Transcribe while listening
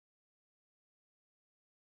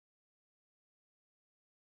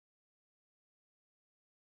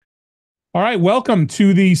All right, welcome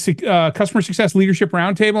to the Customer Success Leadership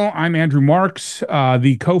Roundtable. I'm Andrew Marks,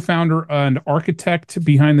 the co-founder and architect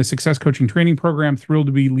behind the Success Coaching Training Program. Thrilled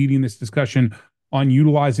to be leading this discussion on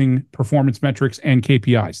utilizing performance metrics and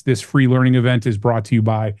KPIs. This free learning event is brought to you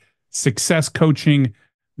by Success Coaching,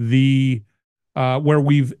 where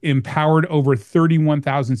we've empowered over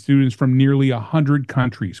 31,000 students from nearly 100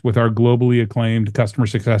 countries with our globally acclaimed customer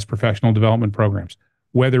success professional development programs.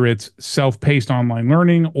 Whether it's self-paced online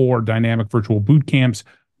learning or dynamic virtual boot camps,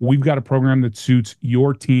 we've got a program that suits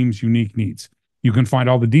your team's unique needs. You can find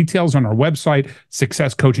all the details on our website,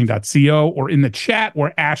 successcoaching.co, or in the chat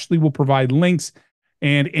where Ashley will provide links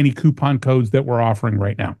and any coupon codes that we're offering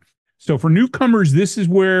right now. So for newcomers, this is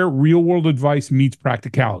where real-world advice meets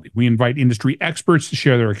practicality. We invite industry experts to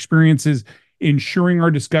share their experiences, ensuring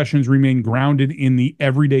our discussions remain grounded in the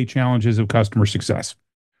everyday challenges of customer success.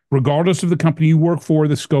 Regardless of the company you work for,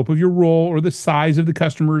 the scope of your role, or the size of the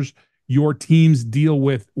customers your teams deal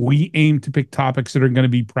with, we aim to pick topics that are going to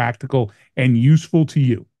be practical and useful to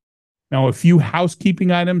you. Now, a few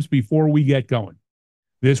housekeeping items before we get going.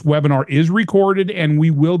 This webinar is recorded, and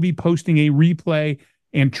we will be posting a replay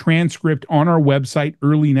and transcript on our website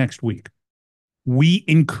early next week. We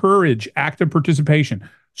encourage active participation,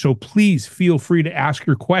 so please feel free to ask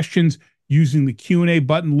your questions using the Q&A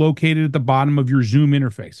button located at the bottom of your Zoom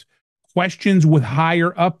interface. Questions with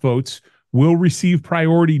higher upvotes will receive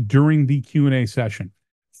priority during the Q&A session.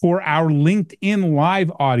 For our LinkedIn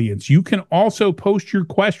Live audience, you can also post your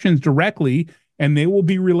questions directly, and they will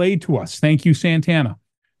be relayed to us. Thank you, Santana.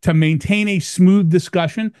 To maintain a smooth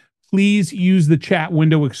discussion, please use the chat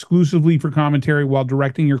window exclusively for commentary while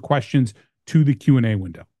directing your questions to the Q&A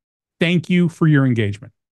window. Thank you for your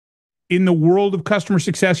engagement. In the world of customer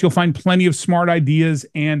success, you'll find plenty of smart ideas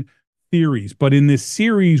and theories. But in this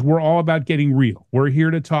series, we're all about getting real. We're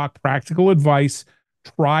here to talk practical advice,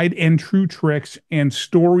 tried and true tricks, and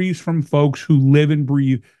stories from folks who live and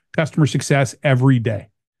breathe customer success every day.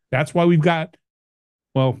 That's why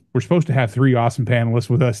we're supposed to have three awesome panelists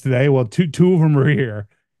with us today. Well, two of them are here.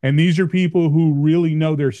 And these are people who really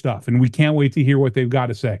know their stuff, and we can't wait to hear what they've got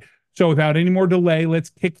to say. So without any more delay, let's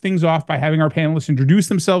kick things off by having our panelists introduce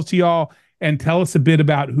themselves to y'all and tell us a bit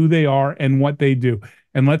about who they are and what they do.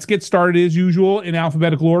 And let's get started as usual in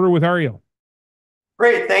alphabetical order with Ariel.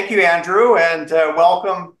 Great. Thank you, Andrew. And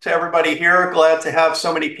welcome to everybody here. Glad to have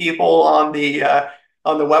so many people on the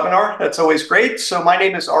webinar. That's always great. So my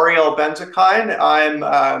name is Ariel Benzakein.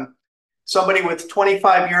 I'm somebody with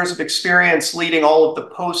 25 years of experience leading all of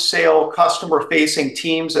the post-sale customer-facing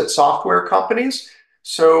teams at software companies.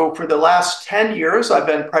 So for the last 10 years, I've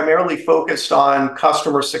been primarily focused on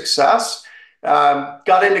customer success.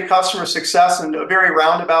 Got into customer success in a very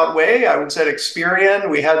roundabout way. I was at Experian.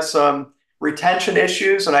 We had some retention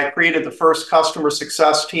issues, and I created the first customer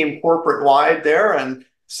success team corporate-wide there. And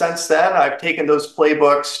since then, I've taken those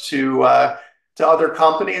playbooks to other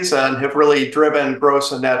companies and have really driven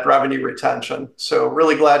gross and net revenue retention. So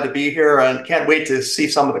really glad to be here and can't wait to see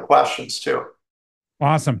some of the questions too.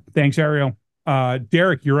 Awesome. Thanks, Ariel.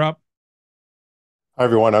 Derrick, you're up. Hi,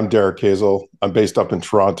 everyone. I'm Derrick Hazel. I'm based up in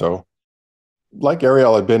Toronto. Like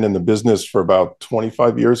Ariel, I've been in the business for about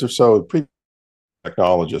 25 years or so,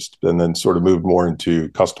 technologist, and then sort of moved more into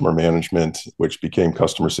customer management, which became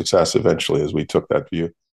customer success eventually as we took that view.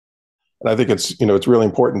 And I think it's really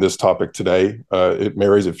important, this topic today. It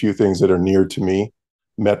marries a few things that are near to me,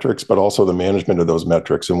 metrics, but also the management of those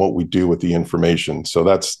metrics and what we do with the information. So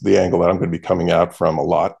that's the angle that I'm going to be coming out from a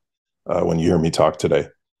lot when you hear me talk today.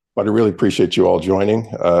 But I really appreciate you all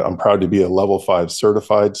joining. I'm proud to be a level 5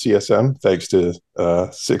 certified CSM, thanks to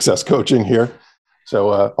Success Coaching here.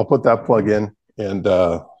 So I'll put that plug in, and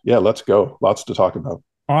let's go. Lots to talk about.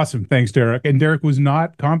 Awesome. Thanks, Derrick. And Derrick was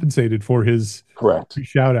not compensated for his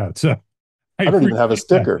shout out. So I don't even have a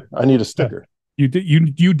sticker. I need a sticker. You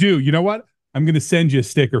do. You know what? I'm going to send you a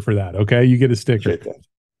sticker for that. Okay. You get a sticker.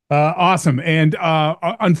 Awesome. And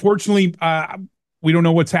unfortunately, we don't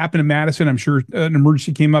know what's happened in Madison. I'm sure an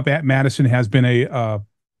emergency came up at Madison, has been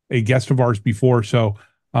a guest of ours before. So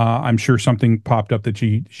I'm sure something popped up that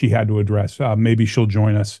she had to address. Maybe she'll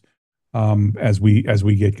join us as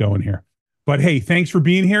we get going here. But hey, thanks for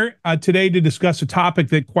being here today to discuss a topic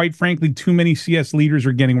that, quite frankly, too many CS leaders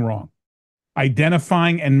are getting wrong: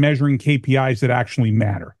 identifying and measuring KPIs that actually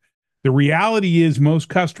matter. The reality is most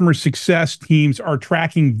customer success teams are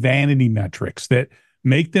tracking vanity metrics that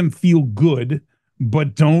make them feel good,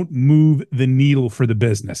 but don't move the needle for the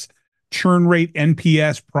business. Churn rate,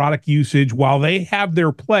 NPS, product usage, while they have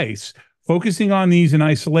their place, focusing on these in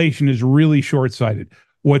isolation is really short-sighted.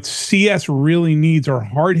 What CS really needs are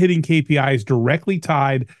hard-hitting KPIs directly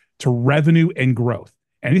tied to revenue and growth.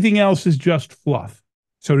 Anything else is just fluff.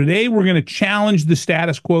 So today we're going to challenge the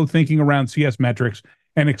status quo thinking around CS metrics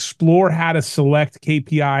and explore how to select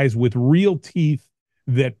KPIs with real teeth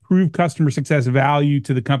that prove customer success value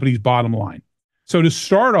to the company's bottom line. So to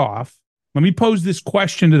start off, let me pose this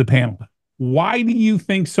question to the panel. Why do you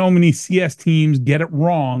think so many CS teams get it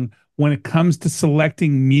wrong when it comes to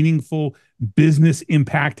selecting meaningful business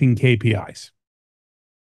impacting KPIs?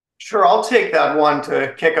 Sure, I'll take that one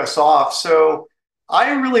to kick us off. So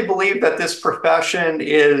I really believe that this profession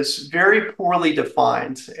is very poorly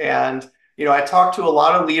defined. And, I talked to a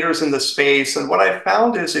lot of leaders in the space, and what I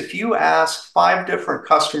found is if you ask 5 different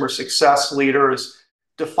customer success leaders,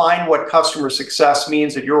 define what customer success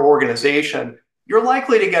means at your organization, you're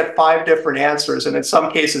likely to get 5 different answers. And in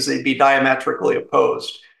some cases, they'd be diametrically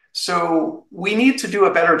opposed. So we need to do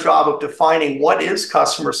a better job of defining what is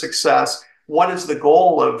customer success, what is the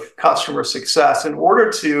goal of customer success in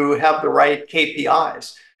order to have the right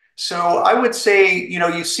KPIs. So I would say,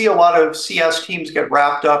 you see a lot of CS teams get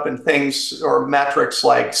wrapped up in things or metrics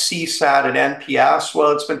like CSAT and NPS.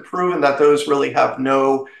 Well, it's been proven that those really have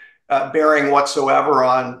no bearing whatsoever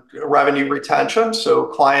on revenue retention. So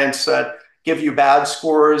clients that give you bad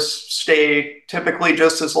scores stay typically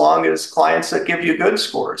just as long as clients that give you good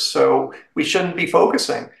scores. So we shouldn't be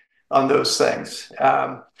focusing on those things.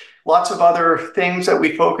 Lots of other things that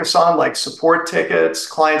we focus on, like support tickets,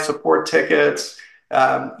 client support tickets.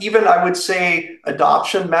 Even I would say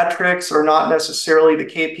adoption metrics are not necessarily the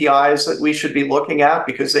KPIs that we should be looking at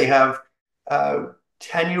because they have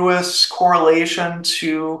tenuous correlation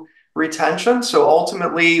to retention. So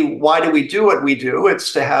ultimately, why do we do what we do?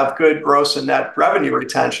 It's to have good gross and net revenue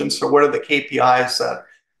retention. So what are the KPIs that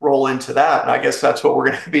roll into that? And I guess that's what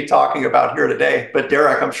we're going to be talking about here today. But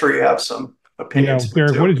Derrick, I'm sure you have some opinions.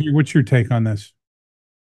 Derrick, what's your take on this?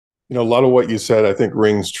 A lot of what you said, I think,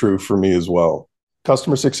 rings true for me as well.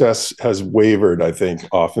 Customer success has wavered, I think,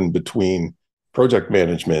 often between project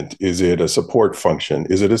management. Is it a support function?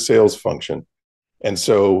 Is it a sales function? And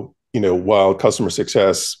so, while customer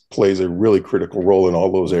success plays a really critical role in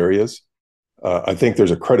all those areas, I think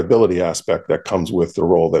there's a credibility aspect that comes with the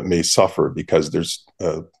role that may suffer because there's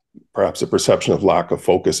perhaps a perception of lack of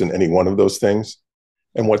focus in any one of those things.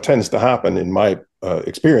 And what tends to happen in my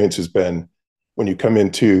experience has been when you come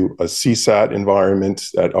into a CSAT environment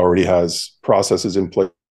that already has processes in place,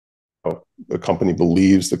 the company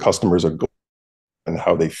believes the customers are good and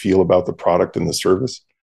how they feel about the product and the service,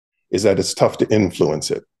 is that it's tough to influence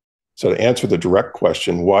it. So to answer the direct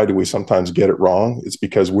question, why do we sometimes get it wrong? It's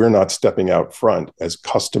because we're not stepping out front as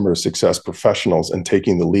customer success professionals and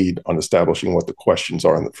taking the lead on establishing what the questions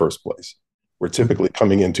are in the first place. We're typically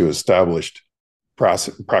coming into established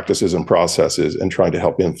practices and processes and trying to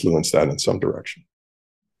help influence that in some direction.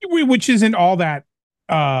 Which isn't all that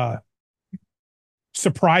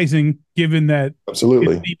surprising, given that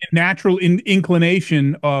absolutely it's the natural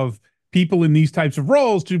inclination of people in these types of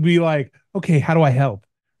roles to be like, okay, how do I help?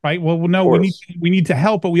 Right. Well, no, we need to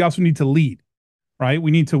help, but we also need to lead. Right.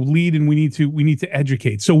 We need to lead and we need to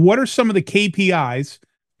educate. So what are some of the KPIs,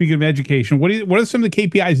 speaking of education, what are some of the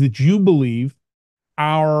KPIs that you believe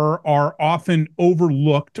are often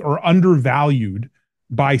overlooked or undervalued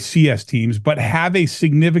by CS teams, but have a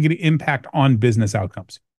significant impact on business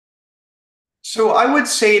outcomes? So I would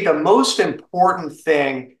say the most important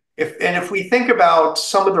thing, if we think about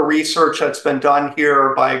some of the research that's been done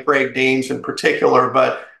here by Greg Danes in particular,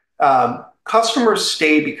 but customers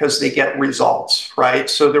stay because they get results, right?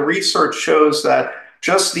 So the research shows that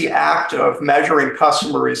just the act of measuring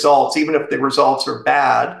customer results, even if the results are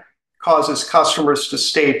bad, causes customers to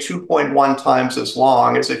stay 2.1 times as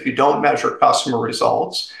long as if you don't measure customer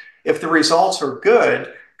results. If the results are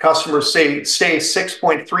good, customers stay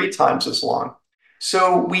 6.3 times as long.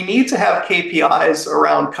 So we need to have KPIs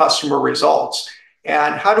around customer results.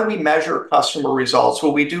 And how do we measure customer results?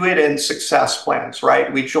 Well, we do it in success plans,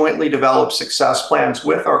 right? We jointly develop success plans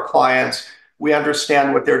with our clients. We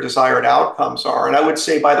understand what their desired outcomes are. And I would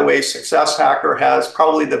say, by the way, Success Hacker has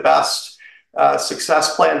probably the best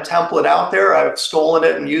success plan template out there. I've stolen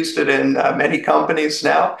it and used it in many companies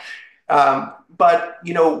now. But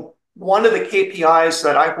one of the KPIs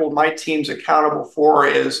that I hold my teams accountable for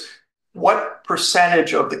is what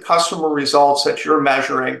percentage of the customer results that you're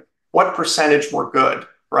measuring, what percentage were good,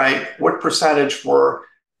 right? What percentage were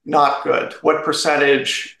not good? What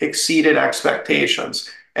percentage exceeded expectations?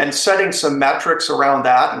 And setting some metrics around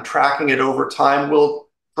that and tracking it over time will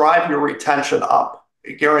drive your retention up,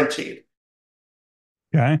 guaranteed.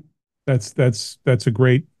 Okay. That's a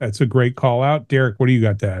great call out. Derrick, what do you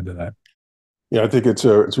got to add to that? Yeah, I think it's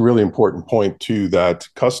a really important point too, that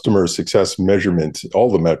customer success measurement, all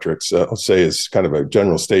the metrics, I'll say is kind of a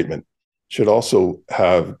general statement, should also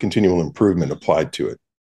have continual improvement applied to it.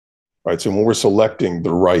 Right. So when we're selecting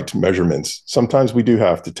the right measurements, sometimes we do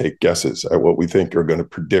have to take guesses at what we think are going to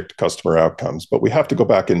predict customer outcomes, but we have to go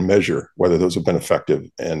back and measure whether those have been effective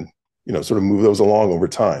and, sort of move those along over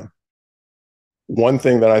time. One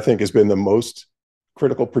thing that I think has been the most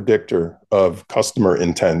critical predictor of customer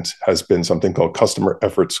intent has been something called customer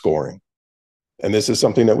effort scoring. And this is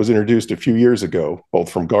something that was introduced a few years ago,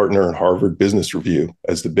 both from Gartner and Harvard Business Review,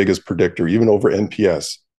 as the biggest predictor, even over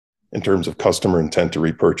NPS, in terms of customer intent to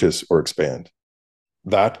repurchase or expand.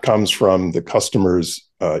 That comes from the customer's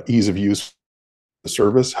ease of use of the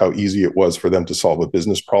service, how easy it was for them to solve a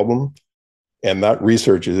business problem. And that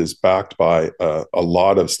research is backed by a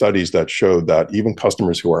lot of studies that showed that even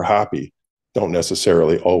customers who are happy don't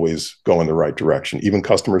necessarily always go in the right direction. Even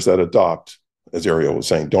customers that adopt, as Ariel was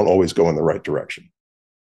saying, don't always go in the right direction.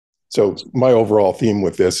 So my overall theme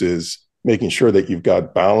with this is making sure that you've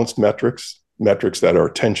got balanced metrics that are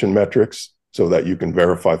attention metrics, so that you can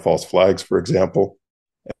verify false flags, for example,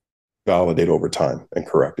 and validate over time and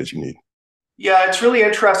correct as you need. Yeah, it's really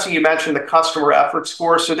interesting you mentioned the customer effort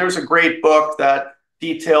score. So there's a great book that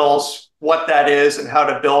details what that is and how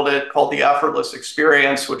to build it, called The Effortless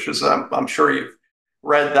Experience, which is, I'm sure you've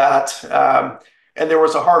read that. And there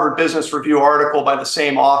was a Harvard Business Review article by the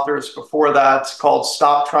same authors before that called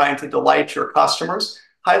Stop Trying to Delight Your Customers.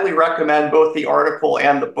 Highly recommend both the article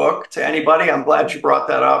and the book to anybody. I'm glad you brought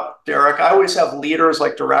that up, Derrick. I always have leaders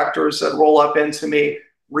like directors that roll up into me,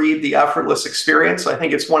 read The Effortless Experience. I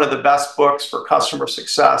think it's one of the best books for customer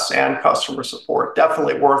success and customer support.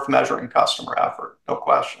 Definitely worth measuring customer effort, no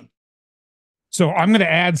question. So I'm going to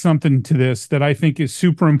add something to this that I think is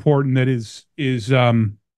super important, that is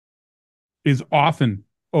often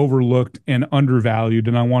overlooked and undervalued,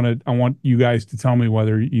 and I want you guys to tell me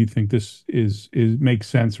whether you think this is makes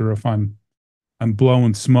sense or if I'm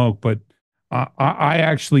blowing smoke. But I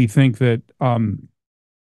actually think that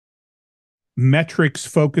metrics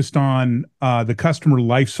focused on the customer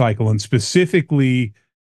life cycle, and specifically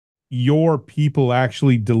your people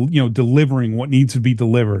actually delivering what needs to be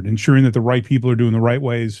delivered, ensuring that the right people are doing the right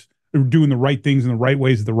ways, or doing the right things in the right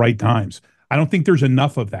ways at the right times. I don't think there's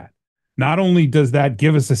enough of that. Not only does that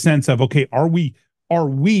give us a sense of, okay, are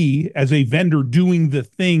we as a vendor doing the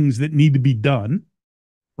things that need to be done,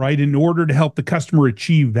 right, in order to help the customer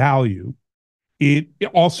achieve value? It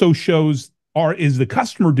also shows, is the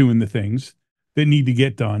customer doing the things that need to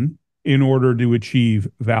get done in order to achieve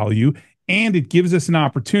value? And it gives us an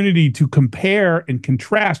opportunity to compare and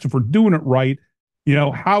contrast, if we're doing it right,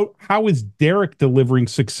 how is Derrick delivering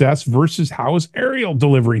success versus how is Ariel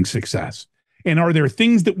delivering success? And are there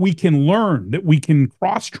things that we can learn, that we can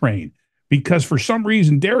cross-train? Because for some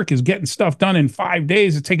reason, Derrick is getting stuff done in 5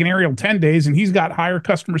 days. It's taking Ariel 10 days, and he's got higher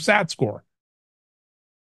customer sat score.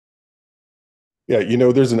 Yeah,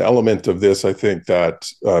 there's an element of this, I think, that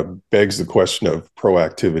begs the question of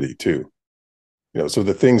proactivity too. So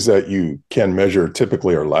the things that you can measure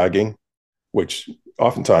typically are lagging, which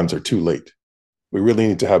oftentimes are too late. We really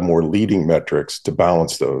need to have more leading metrics to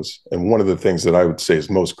balance those. And one of the things that I would say is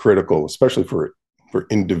most critical, especially for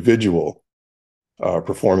individual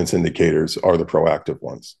performance indicators, are the proactive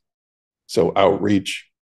ones. So outreach,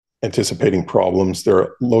 anticipating problems, there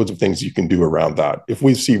are loads of things you can do around that. If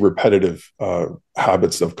we see repetitive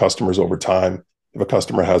habits of customers over time, if a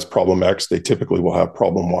customer has problem X, they typically will have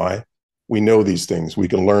problem Y. We know these things. We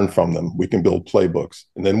can learn from them. We can build playbooks,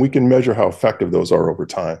 and then we can measure how effective those are over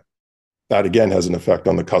time. That, again, has an effect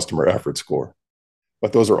on the customer effort score.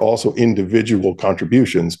 But those are also individual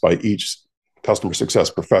contributions by each customer success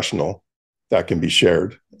professional that can be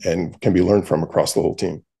shared and can be learned from across the whole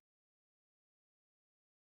team.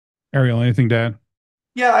 Ariel, anything to add?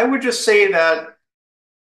 Yeah, I would just say that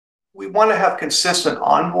we want to have consistent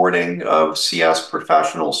onboarding of CS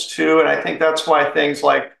professionals too. And I think that's why things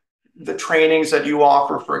like the trainings that you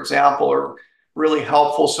offer, for example, are really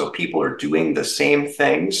helpful, so people are doing the same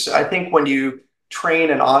things. I think when you train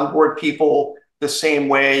and onboard people the same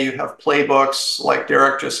way, you have playbooks like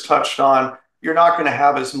Derrick just touched on, you're not going to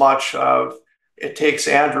have as much of, it takes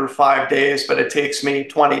Andrew 5 days, but it takes me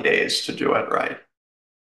 20 days to do it right.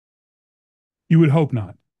 You would hope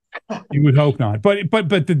not. You would hope not. But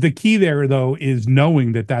the key there, though, is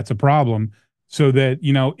knowing that that's a problem, so that,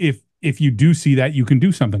 if you do see that, you can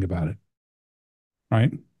do something about it.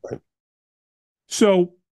 Right?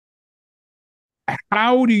 So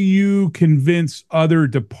how do you convince other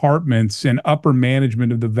departments and upper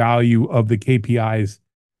management of the value of the KPIs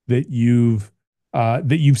that you've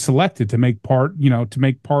that you've selected to make part,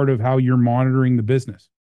 of how you're monitoring the business?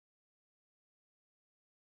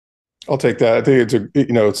 I'll take that. I think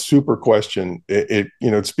it's a super question.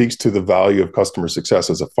 It speaks to the value of customer success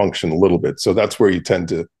as a function a little bit. So that's where you tend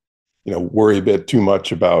to, worry a bit too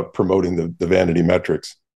much about promoting the vanity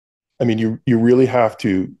metrics. I mean, you really have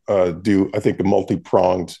to do, I think, a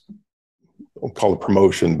multi-pronged, I'll call it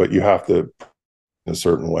promotion, but you have to in a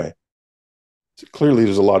certain way. So clearly,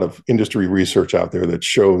 there's a lot of industry research out there that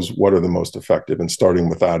shows what are the most effective, and starting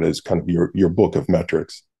with that is kind of your book of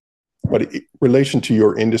metrics. But in relation to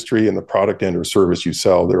your industry and the product and or service you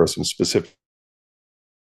sell, there are some specific.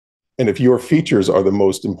 And if your features are the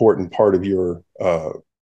most important part of your,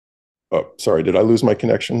 sorry, did I lose my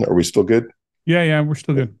connection? Are we still good? Yeah, we're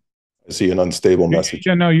still good. I see an unstable message.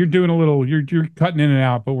 Yeah, no, you're doing a little. You're cutting in and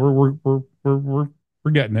out, but we're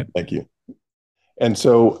getting it. Thank you. And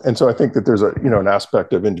so I think that there's an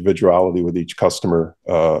aspect of individuality with each customer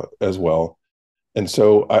as well. And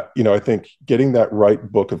so, I think getting that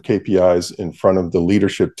right book of KPIs in front of the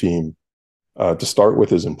leadership team to start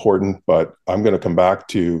with is important. But I'm going to come back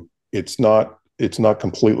to it's not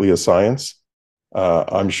completely a science.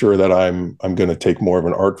 I'm sure that I'm going to take more of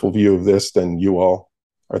an artful view of this than you all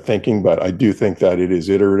are thinking. But I do think that it is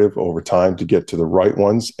iterative over time to get to the right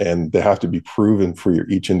ones, and they have to be proven for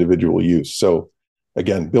each individual use. So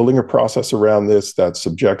again, building a process around this that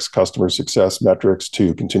subjects customer success metrics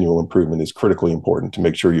to continual improvement is critically important to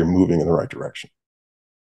make sure you're moving in the right direction.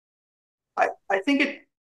 I think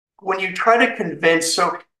when you try to convince,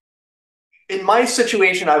 so in my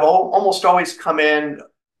situation, I've almost always come in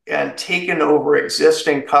and taken over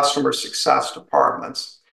existing customer success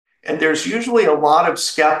departments. And there's usually a lot of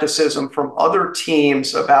skepticism from other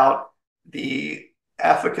teams about the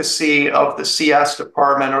efficacy of the CS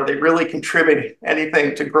department. Are they really contributing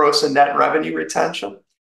anything to gross and net revenue retention?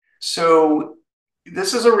 So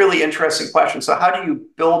this is a really interesting question. So how do you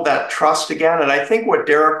build that trust again? And I think what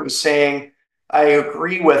Derrick was saying, I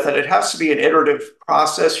agree with it. It has to be an iterative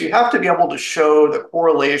process. You have to be able to show the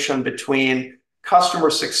correlation between customer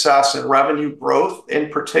success and revenue growth in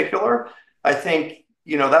particular. I think,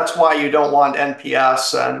 that's why you don't want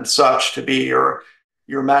NPS and such to be your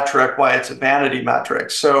metric, why it's a vanity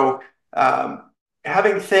metric. So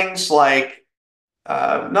having things like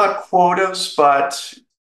not quotas, but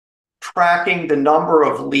tracking the number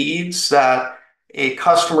of leads that a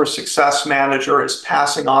customer success manager is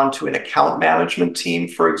passing on to an account management team,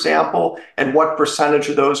 for example, and what percentage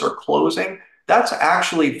of those are closing, that's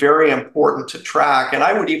actually very important to track. And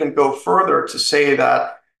I would even go further to say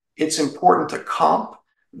that it's important to comp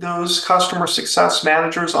those customer success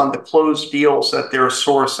managers on the closed deals that they're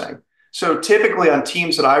sourcing. So typically on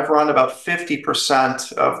teams that I've run, about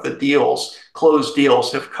 50% of the closed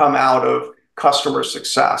deals have come out of customer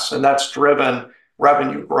success, and that's driven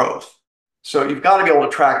revenue growth. So you've got to be able to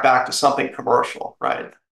track back to something commercial,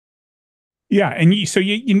 right? Yeah, and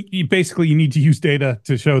you basically you need to use data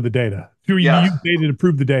to show the data. You use data to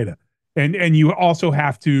prove the data, and you also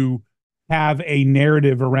have to have a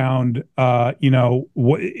narrative around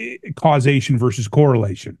what causation versus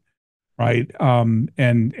correlation, right?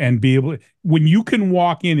 And be able, when you can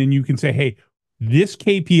walk in and you can say, hey, this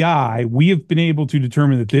KPI, we have been able to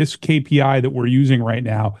determine that this KPI that we're using right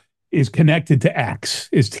now is connected to X,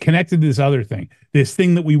 is connected to this other thing, this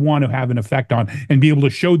thing that we want to have an effect on, and be able to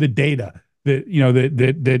show the data that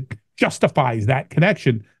that justifies that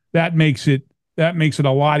connection. That makes it a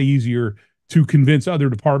lot easier to convince other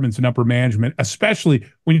departments and upper management, especially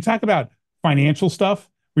when you talk about financial stuff,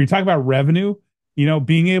 when you talk about revenue,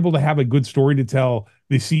 being able to have a good story to tell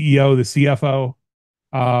the CEO, the CFO,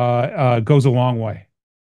 goes a long way.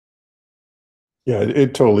 Yeah,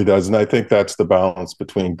 it totally does. And I think that's the balance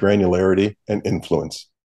between granularity and influence.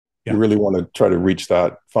 Yeah. You really want to try to reach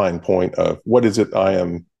that fine point of what is it I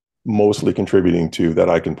am mostly contributing to that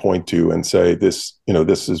I can point to and say this,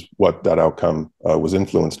 this is what that outcome was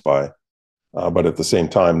influenced by. But at the same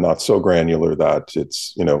time, not so granular that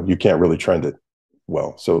it's, you can't really trend it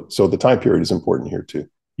well. So the time period is important here too.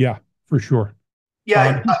 Yeah, for sure.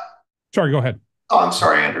 Yeah. Sorry, go ahead. Oh, I'm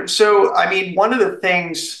sorry, Andrew. So, I mean, one of the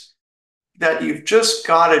things that you've just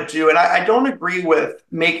got to do, and I don't agree with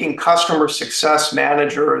making customer success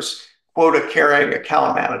managers quota-carrying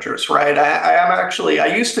account managers, right?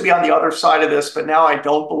 I used to be on the other side of this, but now I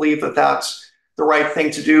don't believe that that's the right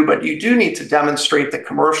thing to do. But you do need to demonstrate the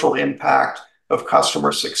commercial impact of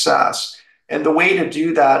customer success. And the way to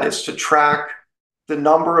do that is to track the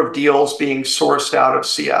number of deals being sourced out of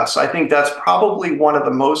CS. I think that's probably one of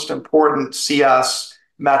the most important CS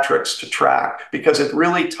metrics to track, because it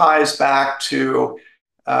really ties back to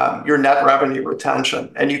your net revenue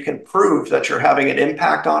retention, and you can prove that you're having an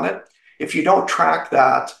impact on it. If you don't track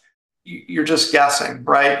that, you're just guessing,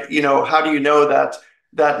 right? How do you know that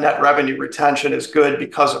net revenue retention is good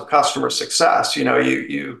because of customer success? You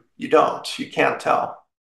don't. You can't tell.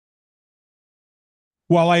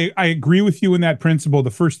 Well, I agree with you in that principle.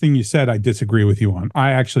 The first thing you said, I disagree with you on.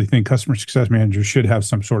 I actually think customer success managers should have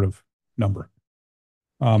some sort of number.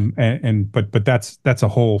 But that's a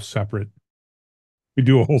whole separate. We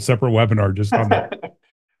do a whole separate webinar just on that.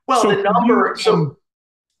 Well, So the number.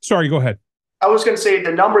 Sorry, go ahead. I was going to say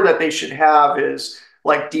the number that they should have is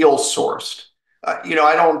like deals sourced. I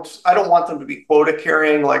don't want them to be quota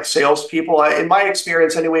carrying like salespeople. In my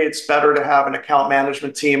experience, anyway, it's better to have an account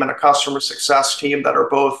management team and a customer success team that are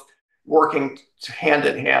both working hand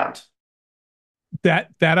in hand. That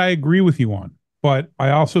I agree with you on, but I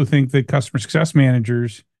also think that customer success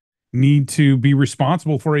managers need to be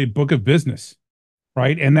responsible for a book of business,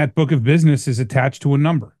 right? And that book of business is attached to a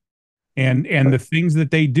number, and the things that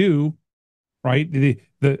they do, right?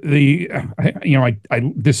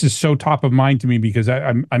 This is so top of mind to me because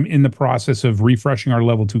I'm in the process of refreshing our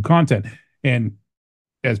level 2 content, and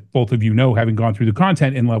as both of you know, having gone through the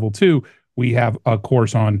content in level 2, we have a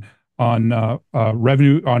course on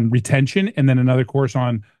revenue, on retention, and then another course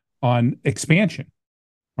on expansion,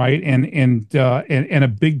 right? And a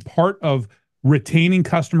big part of retaining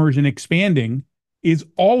customers and expanding is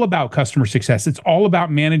all about customer success. It's all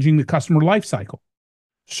about managing the customer life cycle.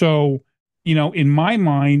 So, in my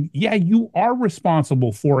mind, yeah, you are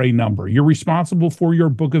responsible for a number. You're responsible for your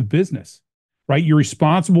book of business, right? You're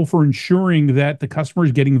responsible for ensuring that the customer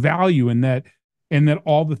is getting value and that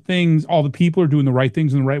all the people are doing the right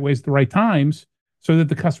things in the right ways at the right times so that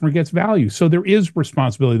the customer gets value. So there is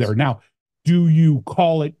responsibility there. Now, do you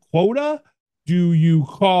call it quota? Do you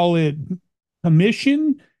call it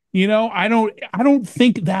commission? I don't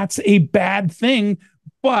think that's a bad thing,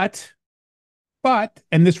 but,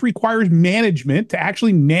 and this requires management to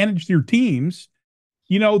actually manage your teams,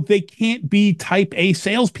 they can't be type A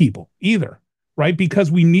salespeople either, right?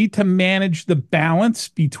 Because we need to manage the balance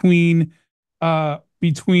between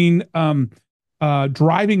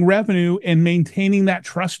driving revenue and maintaining that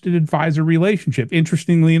trusted advisor relationship.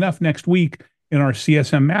 Interestingly enough, next week in our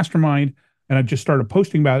CSM mastermind, and I've just started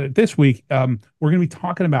posting about it this week, we're going to be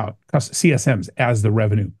talking about CSMs as the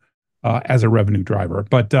revenue, as a revenue driver.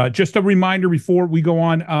 But just a reminder before we go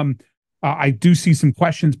on, I do see some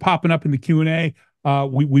questions popping up in the Q&A.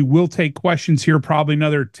 We will take questions here probably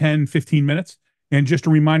another 10, 15 minutes. And just a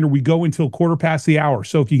reminder, we go until 1:15.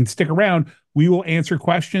 So if you can stick around, we will answer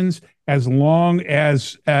questions as long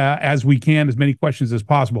as we can, as many questions as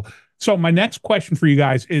possible. So my next question for you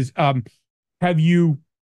guys is, have you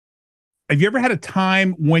ever had a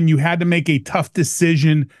time when you had to make a tough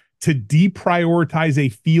decision to deprioritize a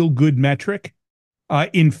feel-good metric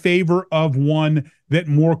in favor of one that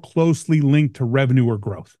more closely linked to revenue or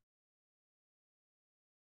growth?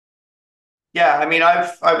 Yeah, I mean,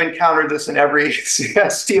 I've encountered this in every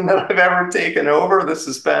CS team that I've ever taken over. This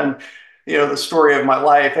has been, the story of my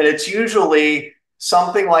life, and it's usually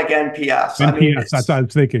something like NPS. That's what I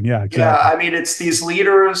was thinking. Yeah, exactly. Yeah, I mean, it's these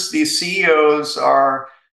leaders, these CEOs are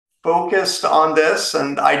focused on this,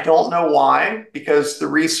 and I don't know why, because the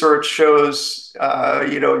research shows,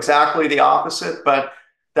 exactly the opposite. But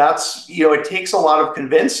that's, it takes a lot of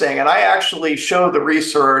convincing, and I actually show the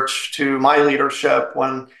research to my leadership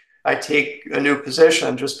when I take a new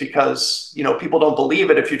position, just because, people don't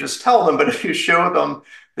believe it if you just tell them, but if you show them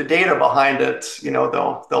the data behind it,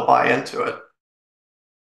 they'll buy into it.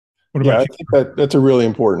 What about I think that's a really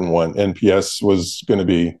important one. NPS was going to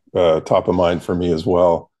be top of mind for me as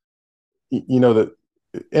well. That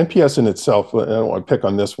NPS in itself, I don't want to pick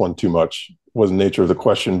on this one too much, wasn't the nature of the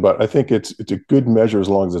question, but I think it's a good measure as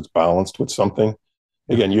long as it's balanced with something.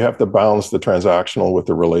 Again, you have to balance the transactional with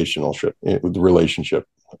the relationship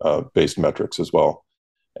based metrics as well.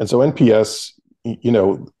 And so NPS,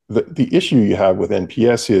 the issue you have with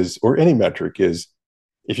NPS is, or any metric is,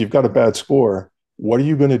 if you've got a bad score, what are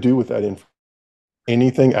you going to do with that info?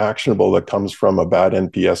 Anything actionable that comes from a bad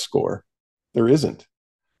NPS score? There isn't.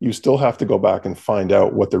 You still have to go back and find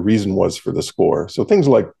out what the reason was for the score. So things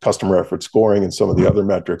like customer effort scoring and some of the other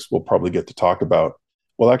metrics we'll probably get to talk about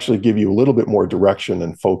will actually give you a little bit more direction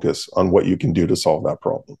and focus on what you can do to solve that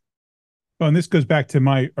problem. Well, and this goes back to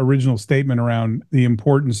my original statement around the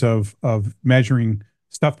importance of measuring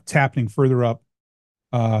stuff that's happening further up,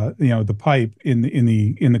 the pipe in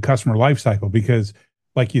the customer life cycle, because,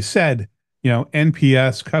 like you said,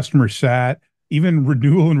 NPS, customer sat, even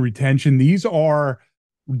renewal and retention, these are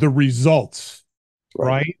the results,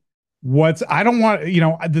 right? I don't want,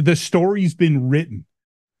 the story's been written.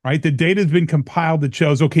 right? The data has been compiled that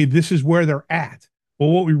shows, okay, this is where they're at. Well,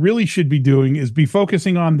 what we really should be doing is be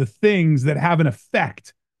focusing on the things that have an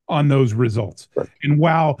effect on those results. Right. And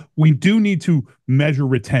while we do need to measure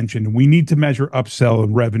retention, we need to measure upsell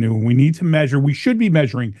and revenue, and we should be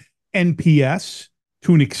measuring NPS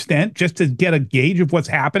to an extent just to get a gauge of what's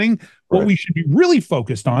happening. What Right. we should be really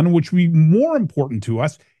focused on, which would be more important to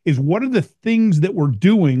us, is what are the things that we're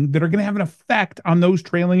doing that are going to have an effect on those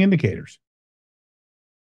trailing indicators.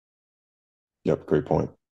 Yep, great point.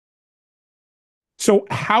 So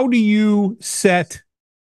how do you set,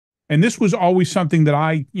 and this was always something that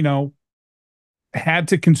I, had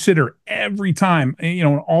to consider every time, in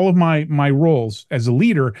all of my roles as a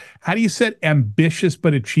leader, how do you set ambitious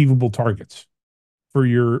but achievable targets for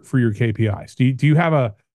your KPIs?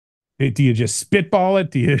 Do you just spitball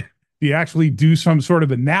it? Do you actually do some sort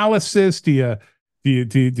of analysis? I mean,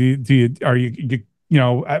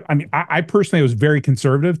 I personally was very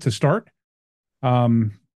conservative to start.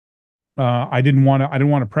 I didn't want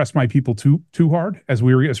to press my people too hard as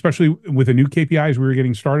we were, especially with the new KPIs we were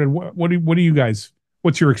getting started. What do you guys?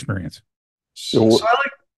 What's your experience? So I like.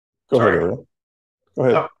 Go Sorry. ahead, Ariel. Go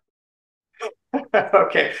ahead.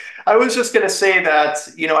 Okay. I was just going to say that,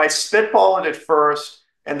 I spitball it at first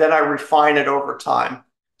and then I refine it over time.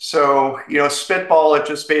 So, spitball it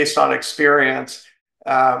just based on experience.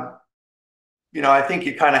 I think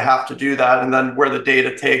you kind of have to do that. And then where the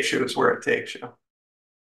data takes you is where it takes you.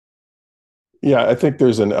 Yeah, I think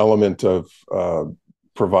there's an element of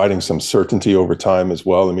providing some certainty over time as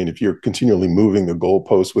well. I mean, if you're continually moving the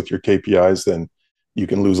goalposts with your KPIs, then you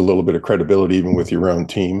can lose a little bit of credibility even with your own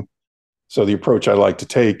team. So the approach I like to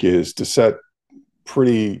take is to set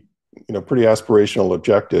pretty aspirational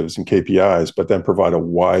objectives and KPIs, but then provide a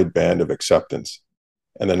wide band of acceptance.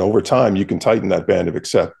 And then over time, you can tighten that band of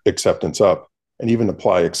acceptance up and even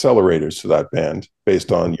apply accelerators to that band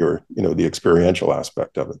based on your, the experiential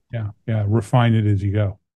aspect of it. Yeah. Refine it as you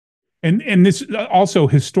go. And this also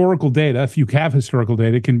historical data, if you have historical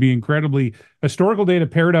data, can be historical data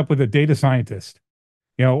paired up with a data scientist,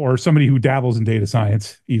 or somebody who dabbles in data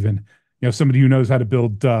science, even, somebody who knows how to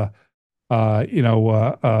build,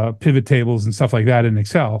 pivot tables and stuff like that in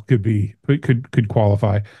Excel could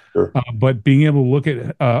qualify. Sure. But being able to look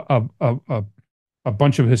at a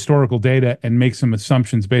bunch of historical data and make some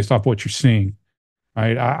assumptions based off what you're seeing,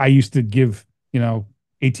 right? I used to give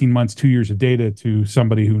 18 months, 2 years of data to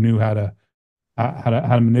somebody who knew how to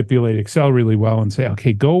manipulate Excel really well and say,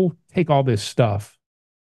 okay, go take all this stuff.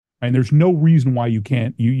 And there's no reason why you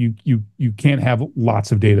can't have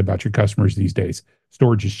lots of data about your customers these days.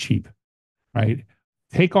 Storage is cheap, right?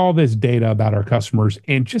 Take all this data about our customers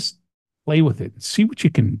and just play with it. See what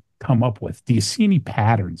you can come up with. Do you see any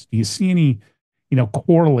patterns? Do you see any,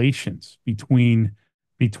 correlations between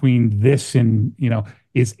this and,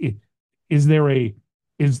 is there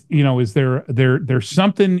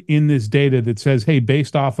something in this data that says, hey,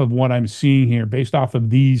 based off of what I'm seeing here, based off of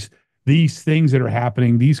these things that are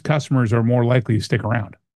happening, these customers are more likely to stick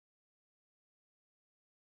around?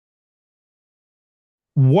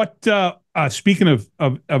 What speaking of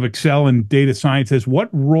Excel and data scientists, what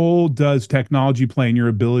role does technology play in your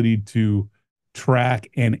ability to track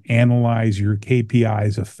and analyze your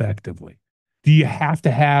KPIs effectively? Do you have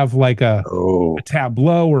to have like a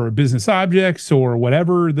Tableau or a business objects or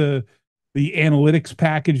whatever the analytics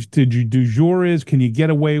package du jour is? Can you get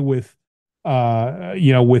away with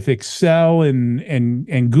with Excel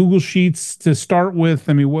and Google Sheets to start with?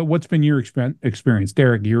 I mean, what's been your experience,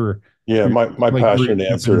 Derrick? My passionate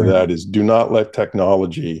answer to that is do not let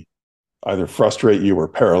technology either frustrate you or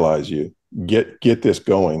paralyze you. Get this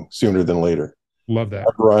going sooner than later. Love that.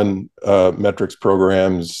 I've run metrics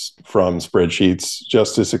programs from spreadsheets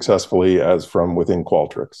just as successfully as from within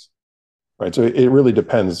Qualtrics. Right. So it really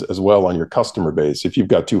depends as well on your customer base. If you've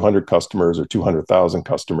got 200 customers or 200,000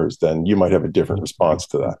 customers, then you might have a different response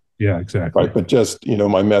to that. Yeah, exactly. Right. But just,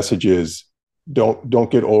 my message is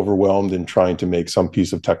don't get overwhelmed in trying to make some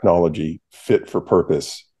piece of technology fit for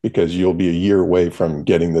purpose, because you'll be a year away from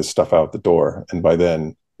getting this stuff out the door. And by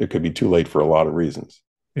then it could be too late for a lot of reasons.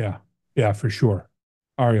 Yeah, for sure.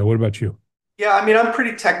 Ariel, what about you? Yeah, I mean, I'm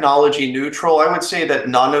pretty technology neutral. I would say that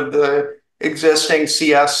none of the existing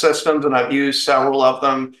CS systems, and I've used several of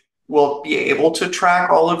them, will be able to track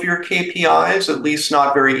all of your KPIs, at least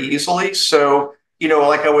not very easily. So,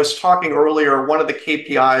 like I was talking earlier, one of the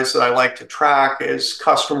KPIs that I like to track is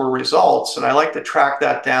customer results. And I like to track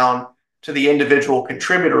that down to the individual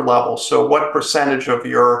contributor level. So what percentage of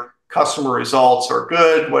your customer results are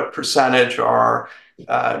good? What percentage are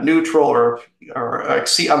neutral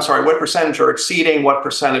what percentage are exceeding, what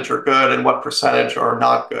percentage are good, and what percentage are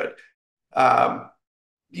not good.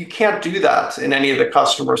 you can't do that in any of the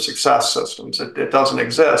customer success systems. It doesn't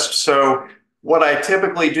exist. So what I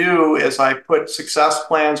typically do is I put success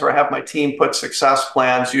plans, or I have my team put success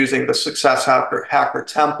plans using the Success Hacker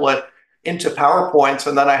template into PowerPoints,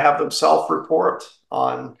 and then I have them self-report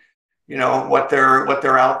on, what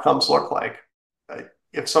their outcomes look like.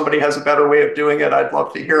 If somebody has a better way of doing it, I'd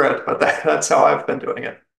love to hear it, but that's how I've been doing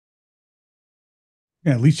it.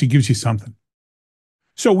 Yeah, at least it gives you something.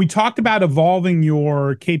 So we talked about evolving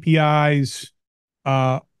your KPIs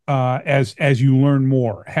as you learn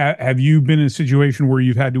more. Have you been in a situation where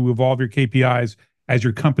you've had to evolve your KPIs as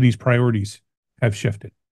your company's priorities have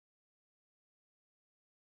shifted?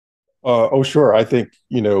 Oh, sure. I think,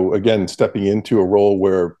 again, stepping into a role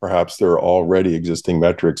where perhaps there are already existing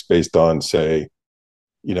metrics based on, say,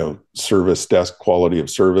 service desk quality of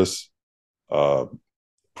service,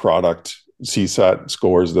 product CSAT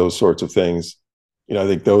scores, those sorts of things. I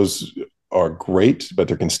think those are great, but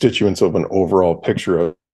they're constituents of an overall picture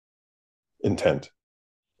of intent.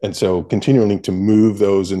 And so continuing to move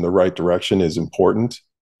those in the right direction is important.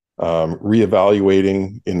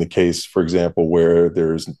 Reevaluating in the case, for example, where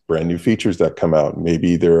there's brand new features that come out.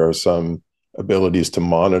 Maybe there are some abilities to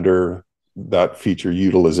monitor that feature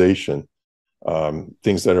utilization.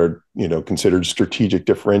 Things that are, considered strategic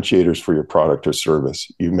differentiators for your product or service.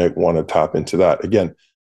 You may want to tap into that. Again,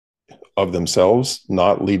 of themselves,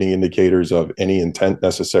 not leading indicators of any intent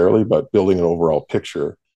necessarily, but building an overall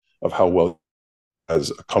picture of how well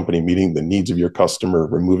as a company meeting the needs of your customer,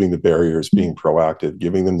 removing the barriers, being proactive,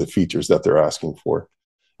 giving them the features that they're asking for.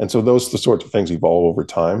 And so those are the sorts of things evolve over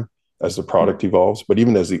time as the product evolves, but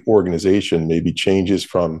even as the organization maybe changes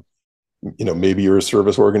from, maybe you're a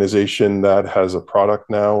service organization that has a product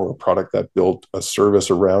now, or a product that built a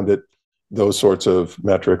service around it. Those sorts of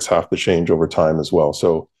metrics have to change over time as well.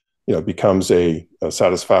 So, it becomes a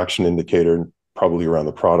satisfaction indicator, probably around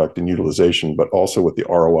the product and utilization, but also with the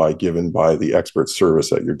ROI given by the expert service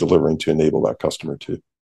that you're delivering to enable that customer too.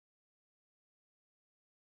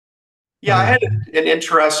 Yeah, I had an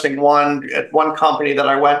interesting one at one company that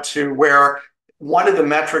I went to where one of the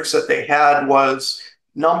metrics that they had was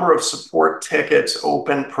number of support tickets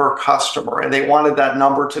open per customer, and they wanted that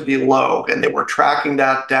number to be low, and they were tracking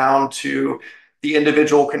that down to the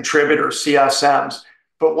individual contributor CSMs.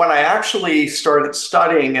 But when I actually started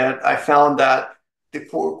studying it, I found that the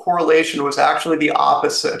correlation was actually the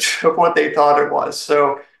opposite of what they thought it was.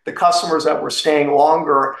 So the customers that were staying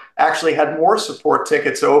longer actually had more support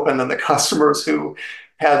tickets open than the customers who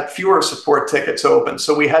had fewer support tickets open.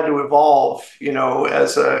 So we had to evolve,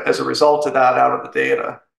 as a result of that out of the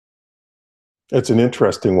data. It's an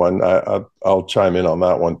interesting one. I'll chime in on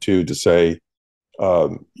that one too, to say,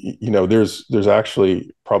 there's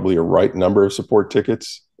actually probably a right number of support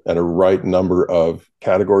tickets and a right number of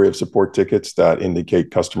category of support tickets that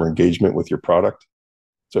indicate customer engagement with your product.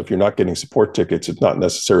 So if you're not getting support tickets, it's not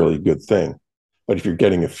necessarily a good thing. But if you're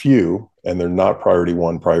getting a few and they're not priority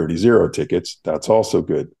 1, priority 0 tickets, that's also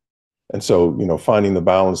good. And so, finding the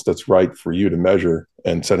balance that's right for you to measure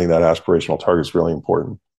and setting that aspirational target is really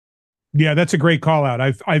important. Yeah, that's a great call out.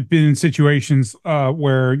 I've been in situations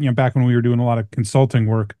where, back when we were doing a lot of consulting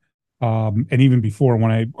work, and even before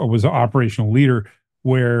when I was an operational leader,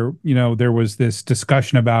 where, there was this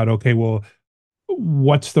discussion about, okay, well,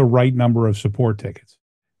 what's the right number of support tickets,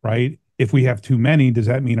 right? If we have too many, does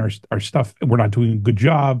that mean our stuff, we're not doing a good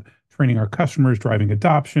job training our customers, driving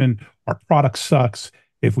adoption, our product sucks?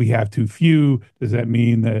 If we have too few, does that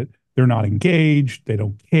mean that they're not engaged, they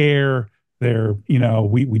don't care, they're,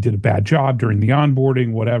 we did a bad job during the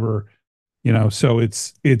onboarding, whatever, so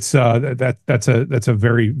it's that's a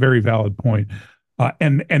very, very valid point.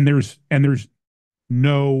 And there's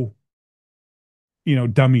no,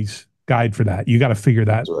 dummies guide for that. You got to figure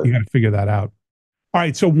that, Right. You got to figure that out. All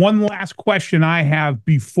right. So one last question I have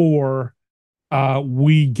before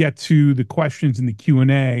we get to the questions in the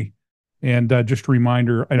Q&A. And just a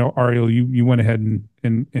reminder, I know, Ariel, you went ahead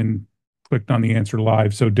and clicked on the answer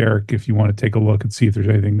live. So Derrick, if you want to take a look and see if there's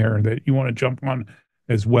anything there that you want to jump on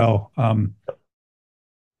as well.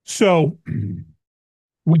 So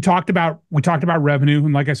we talked about revenue.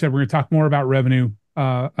 And like I said, we're going to talk more about revenue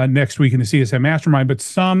next week in the CSM Mastermind. But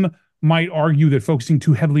some might argue that focusing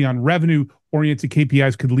too heavily on revenue-oriented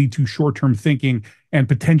KPIs could lead to short-term thinking and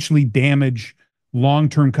potentially damage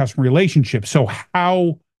long-term customer relationships. So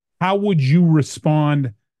how would you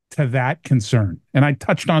respond to that concern? And I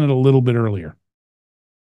touched on it a little bit earlier.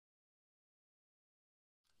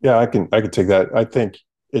 Yeah, I can take that. I think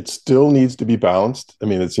it still needs to be balanced. I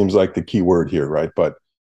mean, it seems like the key word here, right? But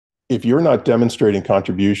if you're not demonstrating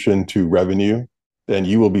contribution to revenue, then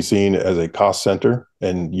you will be seen as a cost center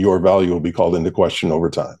and your value will be called into question over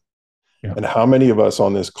time. Yeah. And how many of us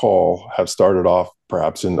on this call have started off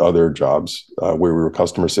perhaps in other jobs where we were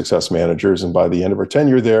customer success managers, and by the end of our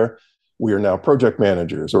tenure there, we are now project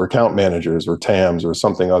managers or account managers or TAMs or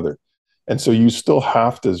something other. And so you still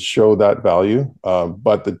have to show that value.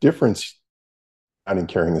 But the difference in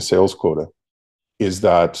carrying a sales quota is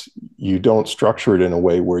that you don't structure it in a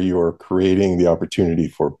way where you're creating the opportunity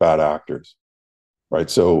for bad actors, right?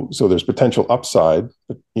 So there's potential upside,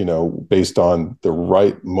 based on the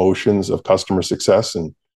right motions of customer success,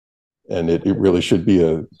 and it really should be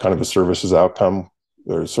a kind of a services outcome,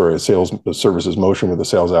 a services motion with a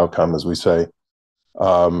sales outcome, as we say,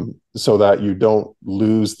 so that you don't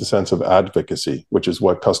lose the sense of advocacy, which is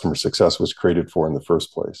what customer success was created for in the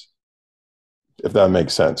first place. If that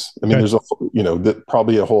makes sense. I mean, there's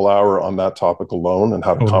probably a whole hour on that topic alone and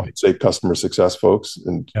how to compensate customer success folks,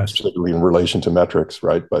 and particularly in relation to metrics,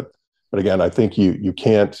 right? But again, I think you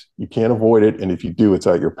can't avoid it, and if you do, it's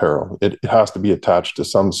at your peril. It has to be attached to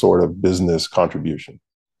some sort of business contribution.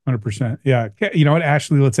 100%. Yeah. You know what,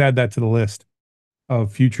 Ashley? Let's add that to the list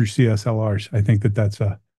of future CSLRs. I think that's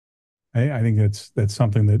that's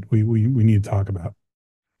something that we need to talk about.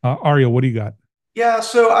 Ariel, what do you got? Yeah,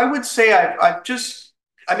 so I would say I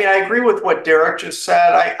agree with what Derrick just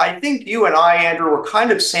said. I think you and I, Andrew, were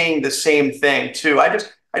kind of saying the same thing too. I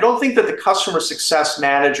don't think that the customer success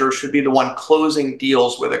manager should be the one closing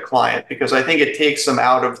deals with a client, because I think it takes them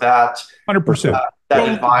out of that 100% that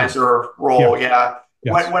advisor role. Yeah.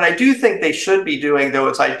 Yes. What I do think they should be doing, though,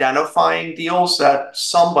 is identifying deals that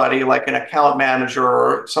somebody like an account manager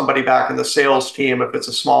or somebody back in the sales team, if it's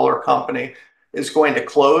a smaller company, is going to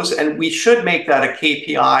close. And we should make that a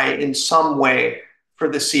KPI in some way for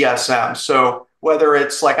the CSM. So whether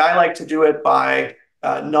it's like, I like to do it by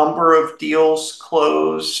number of deals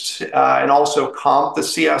closed, and also comp the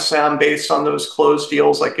CSM based on those closed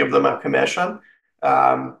deals, like give them a commission.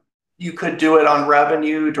 You could do it on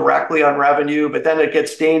revenue, directly on revenue, but then it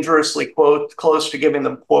gets dangerously close to giving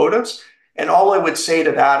them quotas. And all I would say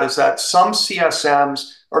to that is that some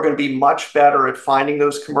CSMs are going to be much better at finding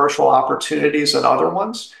those commercial opportunities than other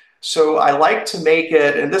ones. So I like to make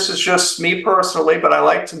it, and this is just me personally, but I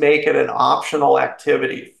like to make it an optional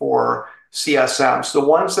activity for CSMs. The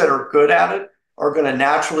ones that are good at it are going to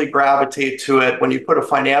naturally gravitate to it. When you put a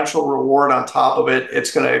financial reward on top of it, it's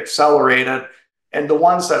going to accelerate it. And the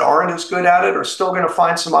ones that aren't as good at it are still going to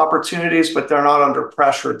find some opportunities, but they're not under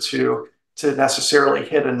pressure to necessarily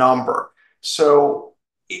hit a number. So,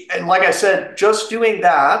 and like I said, just doing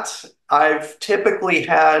that, I've typically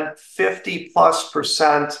had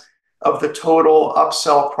 50+% of the total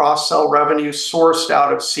upsell, cross-sell revenue sourced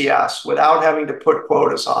out of CS without having to put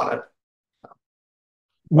quotas on it.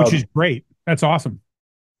 Which is great. That's awesome.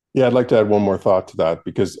 Yeah, I'd like to add one more thought to that,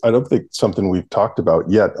 because I don't think something we've talked about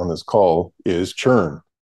yet on this call is churn,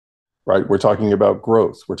 right? We're talking about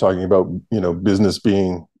growth. We're talking about, business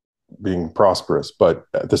being prosperous. But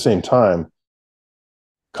at the same time,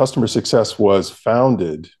 customer success was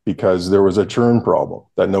founded because there was a churn problem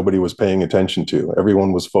that nobody was paying attention to.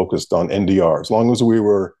 Everyone was focused on NDR. As long as we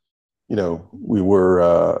were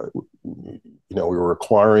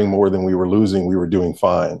acquiring more than we were losing, we were doing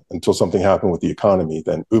fine, until something happened with the economy.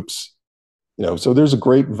 Then, oops. So there's a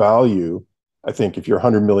great value, I think, if you're a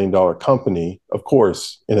 $100 million company, of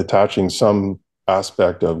course, in attaching some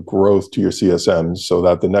aspect of growth to your CSMs so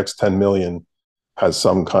that the next 10 million has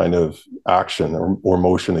some kind of action or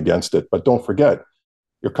motion against it. But don't forget,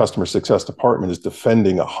 your customer success department is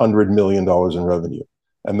defending $100 million in revenue.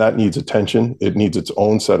 And that needs attention. It needs its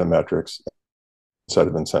own set of metrics, set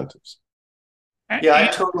of incentives. Yeah, I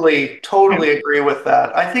totally agree with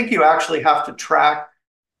that. I think you actually have to track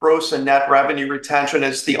gross and net revenue retention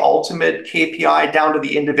as the ultimate KPI down to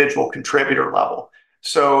the individual contributor level.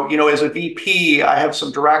 So, as a VP, I have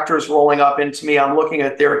some directors rolling up into me. I'm looking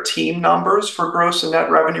at their team numbers for gross and net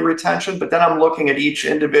revenue retention, but then I'm looking at each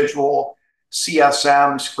individual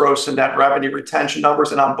CSM's gross and net revenue retention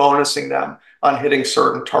numbers, and I'm bonusing them on hitting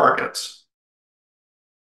certain targets.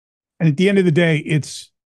 And at the end of the day, it's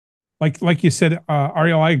like you said,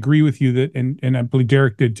 Ariel, I agree with you that, and I believe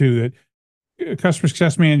Derrick did too, that customer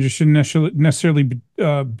success managers shouldn't necessarily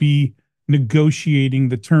be negotiating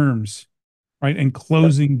the terms, right, and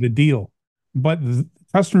closing the deal. But the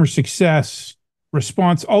customer success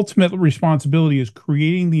ultimate responsibility is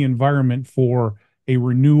creating the environment for a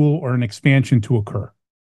renewal or an expansion to occur.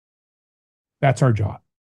 That's our job.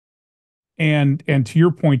 And to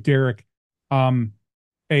your point, Derrick,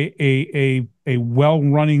 a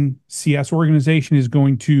well-running CS organization is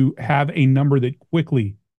going to have a number that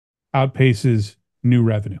quickly outpaces new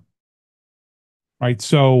revenue. right?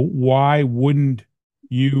 So why wouldn't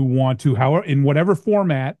you want to, however, in whatever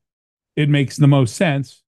format it makes the most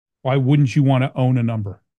sense, why wouldn't you want to own a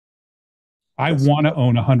number? I Yes. want to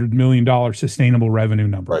own $100 million sustainable revenue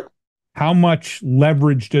number. Right. How much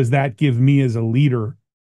leverage does that give me as a leader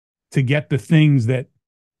to get the things that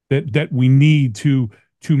we need to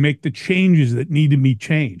make the changes that need to be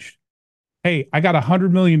changed? Hey, I got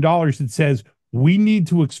 $100 million that says we need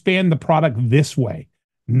to expand the product this way,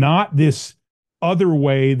 not this other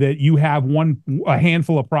way that you have a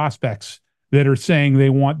handful of prospects that are saying they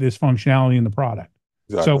want this functionality in the product.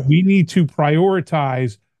 Exactly. So we need to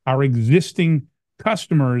prioritize our existing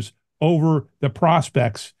customers over the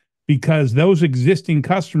prospects, because those existing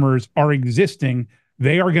customers are existing.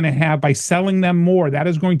 They are going to have, by selling them more, that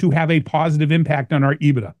is going to have a positive impact on our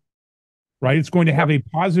EBITDA, right? It's going to have a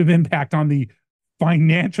positive impact on the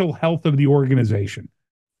financial health of the organization,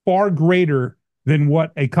 far greater than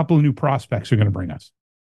what a couple of new prospects are going to bring us.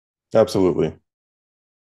 Absolutely.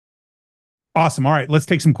 Awesome. All right, let's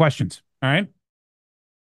take some questions. All right.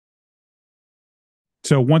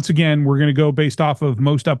 So once again, we're going to go based off of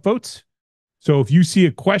most upvotes. So if you see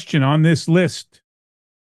a question on this list,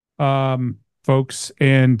 folks,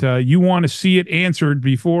 and you want to see it answered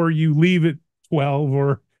before you leave at 12,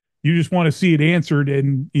 or you just want to see it answered,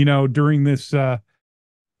 and during this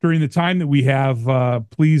during the time that we have,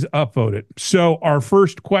 please upvote it. So our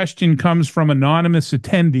first question comes from anonymous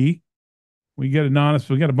attendee. We got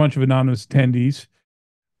a bunch of anonymous attendees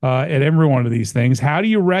at every one of these things. How do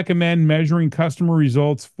you recommend measuring customer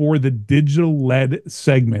results for the digital-led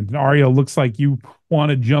segment? And Ariel, looks like you want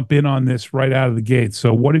to jump in on this right out of the gate.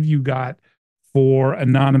 So what have you got for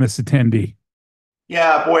anonymous attendee?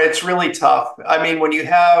 Yeah, boy, it's really tough. I mean, when you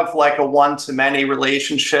have like a one-to-many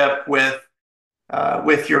relationship with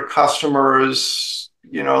your customers,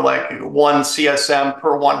 like one CSM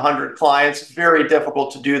per 100 clients, it's very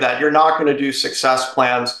difficult to do that. You're not going to do success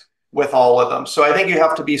plans with all of them. So I think you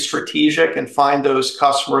have to be strategic and find those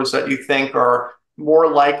customers that you think are more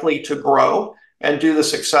likely to grow and do the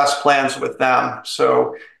success plans with them.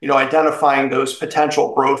 So, identifying those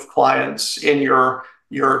potential growth clients in your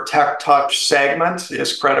tech touch segment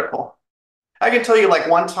is critical. I can tell you, like,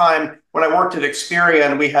 one time when I worked at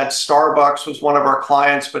Experian, we had Starbucks was one of our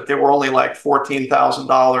clients, but they were only like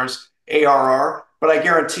 $14,000 ARR. But I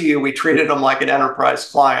guarantee you, we treated them like an enterprise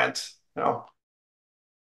client.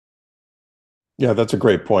 Yeah, that's a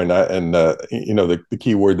great point. The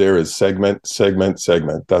key word there is segment, segment,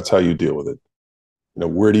 segment. That's how you deal with it.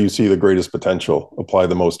 Where do you see the greatest potential? Apply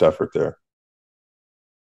the most effort there.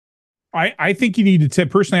 I think you need to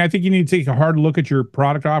personally, I think you need to take a hard look at your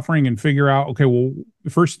product offering and figure out, okay, well, the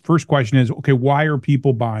first question is, okay, why are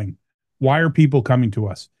people buying? Why are people coming to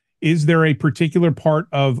us? Is there a particular part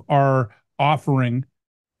of our offering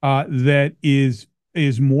that is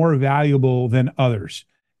more valuable than others?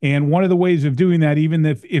 And one of the ways of doing that, even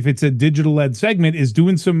if it's a digital-led segment, is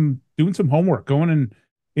doing some homework, going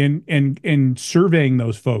and surveying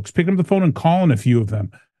those folks, picking up the phone and calling a few of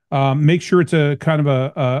them. Make sure it's a kind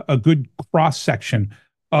of a good cross section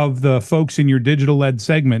of the folks in your digital-led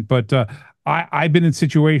segment. But I've been in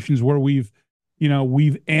situations where we've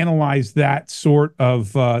analyzed that sort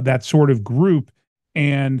of group,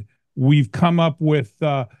 and we've come up with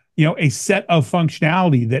a set of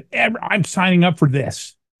functionality that I'm signing up for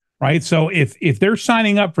this. Right. So if they're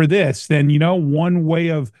signing up for this, then, one way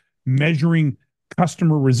of measuring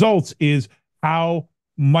customer results is how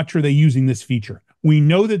much are they using this feature. We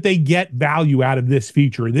know that they get value out of this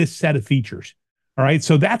feature, this set of features. All right.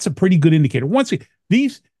 So that's a pretty good indicator. Once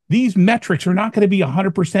these metrics are not going to be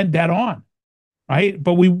 100% dead on. Right.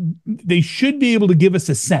 But they should be able to give us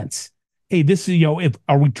a sense. Hey, this is,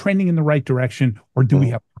 are we trending in the right direction, or do we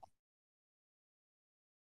have?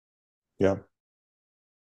 Yeah.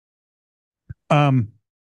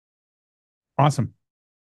 Awesome.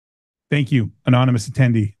 Thank you, anonymous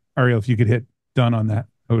attendee. Ariel, if you could hit done on that,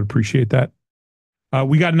 I would appreciate that.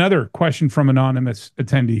 We got another question from anonymous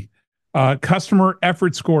attendee. Customer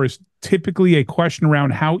effort score is typically a question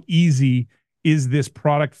around how easy is this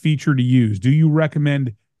product feature to use? Do you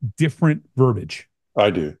recommend different verbiage?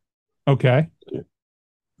 I do. Okay.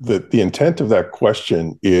 The intent of that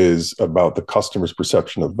question is about the customer's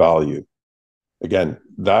perception of value. Again,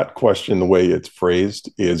 that question, the way it's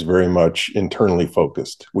phrased, is very much internally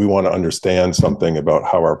focused. We want to understand something about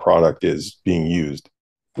how our product is being used.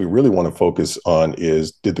 We really want to focus on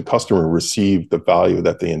is, did the customer receive the value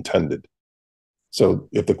that they intended? So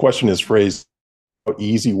if the question is phrased, how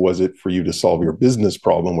easy was it for you to solve your business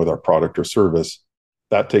problem with our product or service?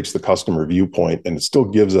 That takes the customer viewpoint, and it still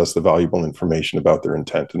gives us the valuable information about their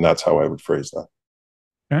intent. And that's how I would phrase that.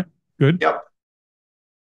 Okay, good. Yep.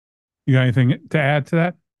 You got anything to add to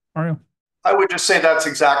that, Ariel? I would just say that's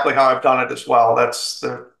exactly how I've done it as well. That's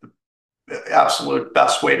the absolute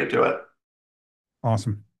best way to do it.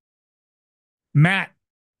 Awesome. Matt,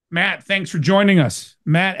 thanks for joining us.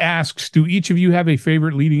 Matt asks, do each of you have a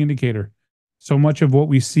favorite leading indicator? So much of what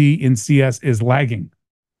we see in CS is lagging.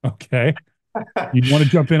 Okay. You want to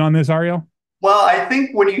jump in on this, Ariel? Well, I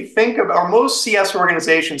think when you think of, or most CS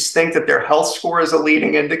organizations think that their health score is a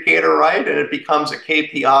leading indicator, right? And it becomes a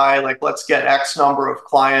KPI, like let's get X number of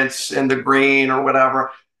clients in the green or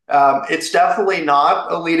whatever. It's definitely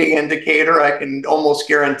not a leading indicator. I can almost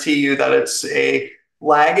guarantee you that it's a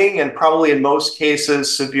lagging and probably in most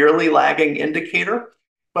cases severely lagging indicator.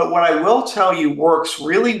 But what I will tell you works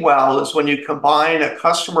really well is when you combine a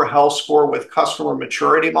customer health score with customer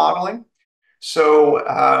maturity modeling. So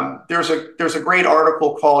there's a great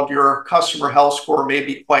article called "Your Customer Health Score May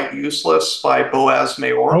Be Quite Useless" by Boaz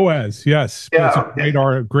Mayor. Boaz, yes, it's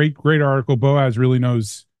a great article. Boaz really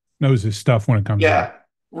knows his stuff when it comes. Yeah,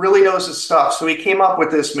 really knows his stuff. So he came up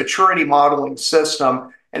with this maturity modeling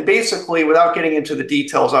system, and basically, without getting into the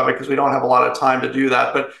details of it, because we don't have a lot of time to do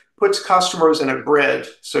that, but puts customers in a grid.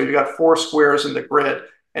 So you've got 4 squares in the grid,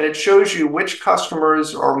 and it shows you which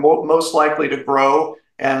customers are most likely to grow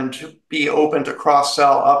and be open to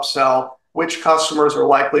cross-sell, upsell, which customers are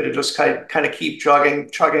likely to just kind of keep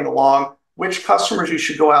chugging along, which customers you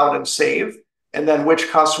should go out and save, and then which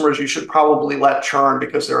customers you should probably let churn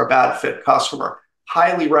because they're a bad fit customer.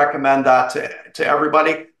 Highly recommend that to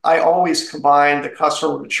everybody. I always combine the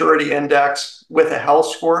customer maturity index with a health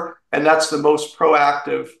score, and that's the most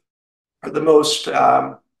proactive, or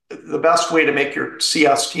the best way to make your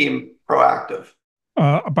CS team proactive.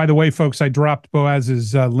 By the way, folks, I dropped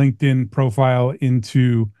Boaz's LinkedIn profile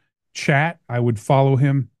into chat. I would follow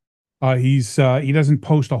him. He doesn't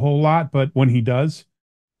post a whole lot, but when he does,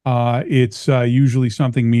 it's usually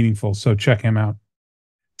something meaningful. So check him out.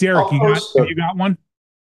 Derrick, you got one?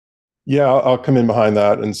 Yeah, I'll come in behind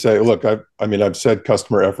that and say, look, I've said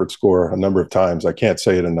customer effort score a number of times. I can't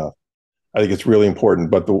say it enough. I think it's really important.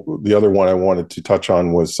 But the other one I wanted to touch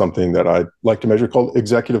on was something that I like to measure called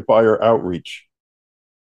executive buyer outreach.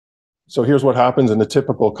 So here's what happens in a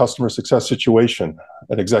typical customer success situation.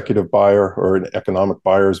 An executive buyer, or an economic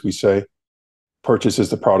buyer, as we say, purchases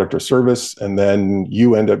the product or service, and then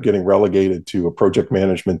you end up getting relegated to a project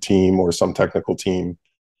management team or some technical team.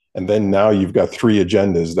 And then now you've got 3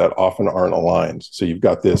 agendas that often aren't aligned. So you've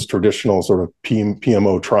got this traditional sort of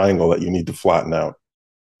PMO triangle that you need to flatten out.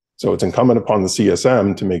 So it's incumbent upon the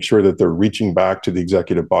CSM to make sure that they're reaching back to the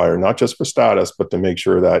executive buyer, not just for status, but to make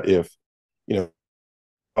sure that if,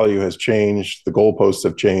 value has changed, the goalposts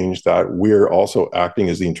have changed, that we're also acting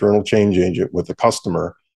as the internal change agent with the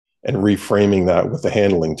customer and reframing that with the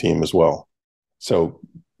handling team as well. So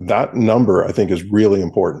that number, I think, is really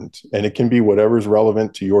important. And it can be whatever's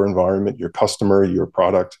relevant to your environment, your customer, your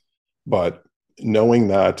product. But knowing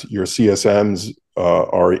that your CSMs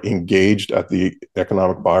are engaged at the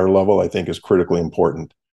economic buyer level, I think, is critically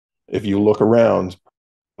important. If you look around,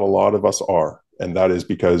 a lot of us are. And that is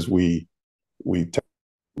because we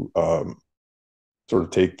sort of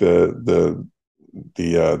take the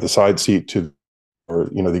side seat to, or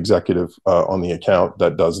the executive on the account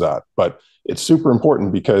that does that. But it's super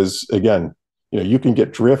important because, again, you can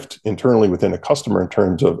get drift internally within a customer in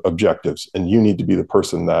terms of objectives, and you need to be the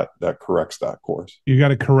person that corrects that course. You got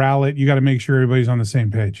to corral it. You got to make sure everybody's on the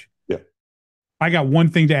same page. Yeah. I got one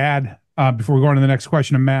thing to add before we go on to the next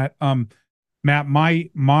question of Matt. Matt,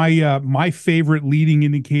 my favorite leading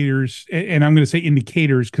indicators, and I'm going to say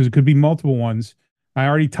indicators because it could be multiple ones. I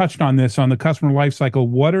already touched on this on the customer life cycle.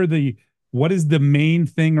 What is the main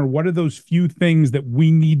thing, or what are those few things that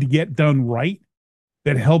we need to get done right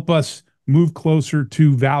that help us move closer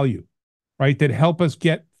to value, right? That help us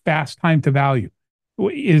get fast time to value.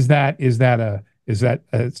 Is that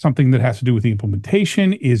something that has to do with the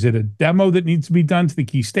implementation? Is it a demo that needs to be done to the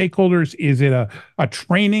key stakeholders? Is it a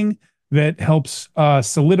training that helps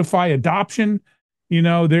solidify adoption?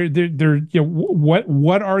 What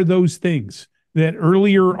are those things that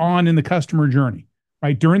earlier on in the customer journey,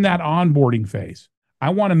 right, during that onboarding phase,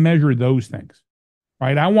 I want to measure those things,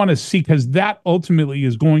 right? I want to see, because that ultimately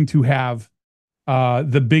is going to have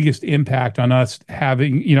the biggest impact on us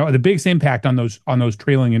having, the biggest impact on those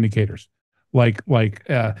trailing indicators, like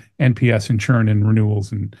NPS and churn and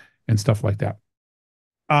renewals and stuff like that.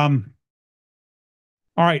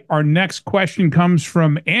 All right, our next question comes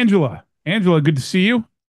from Angela. Angela, good to see you.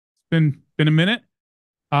 It's been a minute.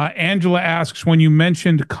 Angela asks, when you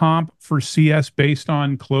mentioned comp for CS based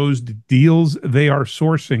on closed deals they are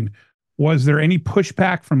sourcing, was there any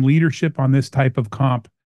pushback from leadership on this type of comp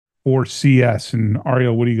for CS? And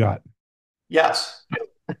Ariel, what do you got? Yes,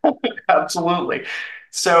 absolutely.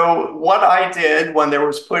 So what I did when there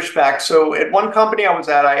was pushback, so at one company I was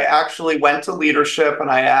at, I actually went to leadership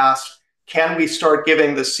and I asked, can we start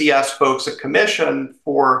giving the CS folks a commission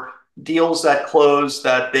for deals that closed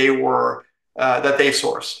that they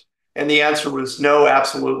sourced? And the answer was no,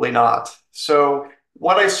 absolutely not. So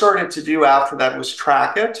what I started to do after that was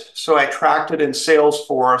track it. So I tracked it in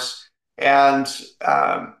Salesforce and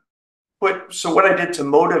so what I did to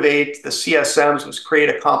motivate the CSMs was create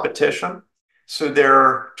a competition. So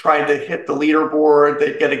they're trying to hit the leaderboard,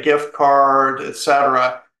 they get a gift card,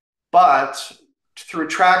 etc. But through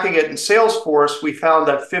tracking it in Salesforce, we found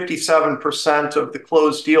that 57% of the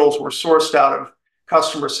closed deals were sourced out of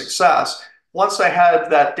customer success. Once I had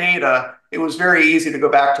that data, it was very easy to go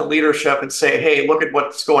back to leadership and say, hey, look at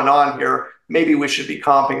what's going on here. Maybe we should be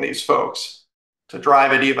comping these folks to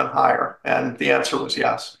drive it even higher. And the answer was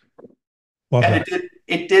yes. Love And that.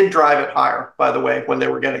 it did drive it higher, by the way, when they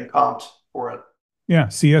were getting comped for it. Yeah,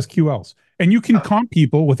 CSQLs. And you can comp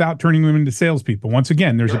people without turning them into salespeople. Once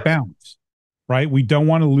again, there's a balance, right? We don't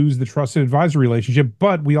want to lose the trusted advisor relationship,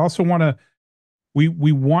 but we also want to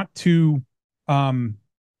we want to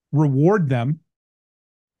reward them,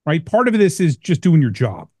 right? Part of this is just doing your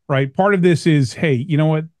job, right? Part of this is, hey, you know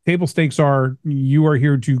what? Table stakes are you are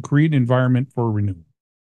here to create an environment for renewal.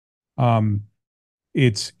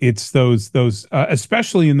 It's those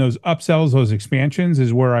especially in those upsells, those expansions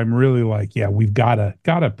is where I'm really like, yeah, we've gotta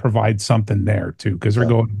provide something there too, because they're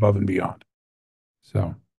going above and beyond.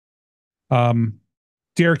 So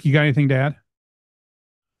Derrick, you got anything to add?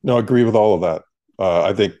 No, I agree with all of that.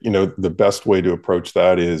 I think, the best way to approach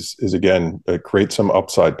that is again, create some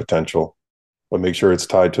upside potential, but make sure it's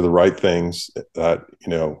tied to the right things that,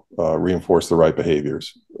 reinforce the right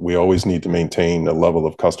behaviors. We always need to maintain a level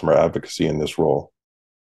of customer advocacy in this role.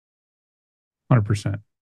 100%.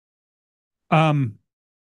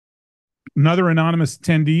 Another anonymous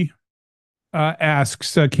attendee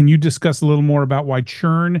asks, can you discuss a little more about why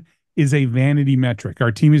churn is a vanity metric?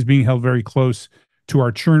 Our team is being held very close to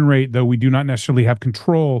our churn rate, though we do not necessarily have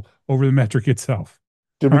control over the metric itself.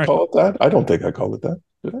 Did we call it that? I don't think I called it that.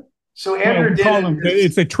 Did I? So Andrew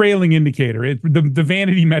it's a trailing indicator. The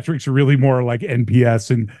vanity metrics are really more like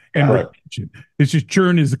NPS and retention. It's just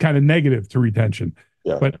churn is kind of negative to retention.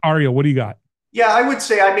 Yeah. But Ariel, what do you got? Yeah, I would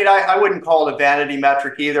say, I wouldn't call it a vanity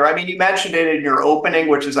metric either. I mean, you mentioned it in your opening,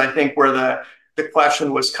 which is, I think, where the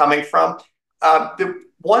question was coming from. The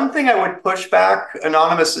one thing I would push back,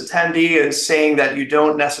 anonymous attendee, is saying that you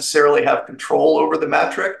don't necessarily have control over the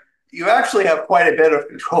metric. You actually have quite a bit of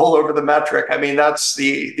control over the metric. I mean, that's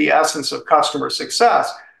the essence of customer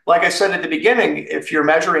success. Like I said at the beginning, if you're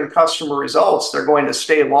measuring customer results, they're going to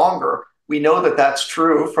stay longer. We know that that's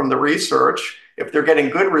true from the research. If they're getting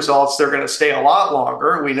good results, they're going to stay a lot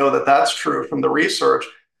longer. We know that that's true from the research.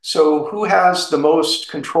 So who has the most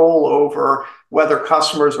control over whether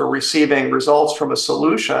customers are receiving results from a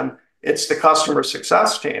solution? It's the customer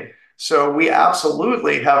success team. So we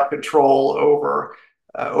absolutely have control over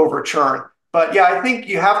churn. But yeah, I think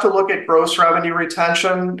you have to look at gross revenue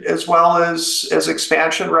retention as well as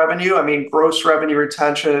expansion revenue. I mean, gross revenue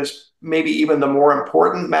retention is maybe even the more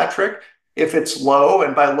important metric. If it's low,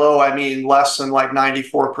 and by low, I mean less than like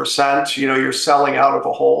 94%, you're selling out of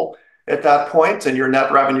a hole at that point, and your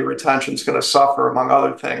net revenue retention is going to suffer, among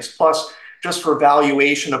other things. Plus, just for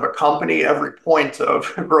valuation of a company, every point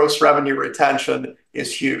of gross revenue retention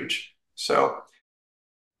is huge. So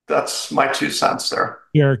that's my 2 cents there.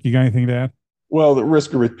 Derrick, you got anything to add? Well, the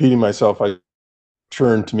risk of repeating myself,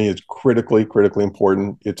 churn to me is critically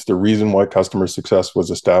important. It's the reason why customer success was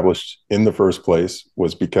established in the first place,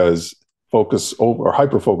 was because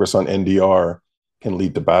hyper focus on NDR can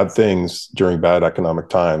lead to bad things during bad economic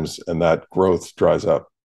times, and that growth dries up.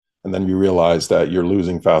 And then you realize that you're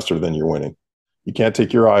losing faster than you're winning. You can't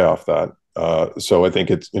take your eye off that. So I think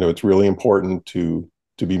it's really important to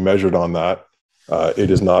be measured on that. It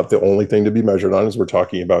is not the only thing to be measured on, as we're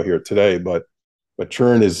talking about here today, but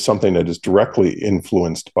churn is something that is directly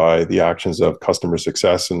influenced by the actions of customer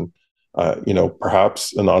success. And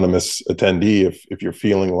perhaps anonymous attendee, if you're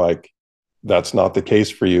feeling like that's not the case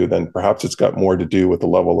for you, then perhaps it's got more to do with the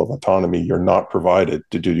level of autonomy you're not provided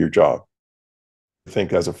to do your job. I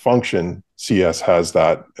think as a function, CS has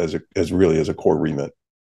that as a core remit.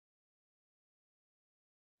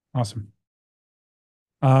 Awesome.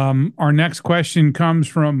 Our next question comes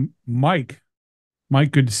from Mike. Mike,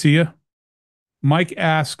 good to see you. Mike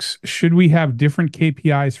asks, should we have different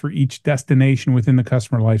KPIs for each destination within the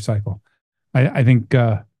customer lifecycle? I think,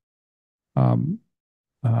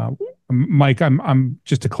 Mike, I'm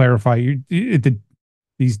just to clarify,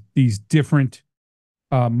 these different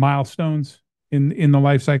milestones in the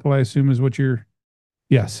life cycle, I assume is what you're.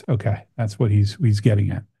 Yes. Okay. That's what he's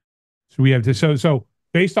getting at. So we have to, so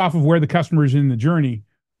based off of where the customer is in the journey,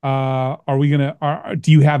 are we going to,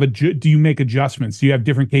 do you make adjustments? Do you have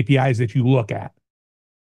different KPIs that you look at?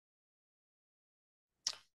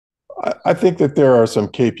 I think that there are some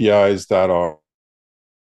KPIs that are,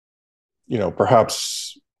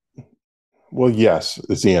 perhaps, well, yes,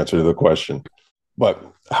 is the answer to the question, but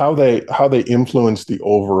how they influence the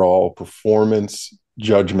overall performance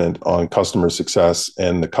judgment on customer success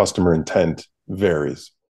and the customer intent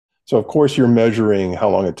varies. So of course you're measuring how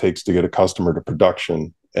long it takes to get a customer to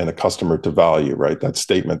production and a customer to value, right? That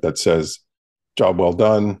statement that says, job well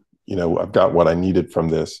done, I've got what I needed from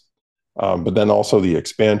this. But then also the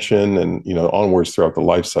expansion and, onwards throughout the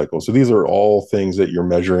life cycle. So these are all things that you're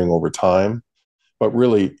measuring over time, but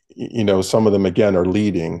really, some of them again are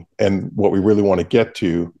leading. And what we really want to get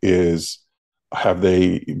to is, have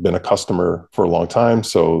they been a customer for a long time?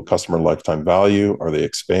 So customer lifetime value, are they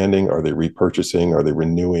expanding? Are they repurchasing? Are they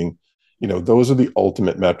renewing? Those are the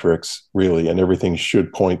ultimate metrics really, and everything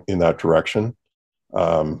should point in that direction.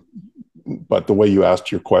 But the way you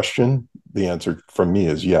asked your question, the answer from me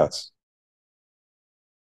is yes.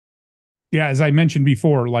 Yeah, as I mentioned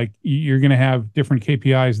before, like you're going to have different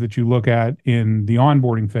KPIs that you look at in the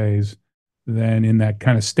onboarding phase than in that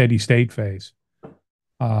kind of steady state phase.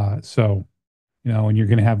 So, and you're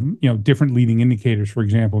going to have, different leading indicators, for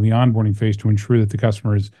example, in the onboarding phase to ensure that the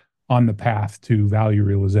customer is on the path to value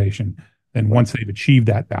realization. And once they've achieved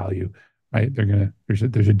that value, right, there's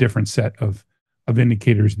a different set of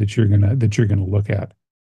indicators that you're going to look at.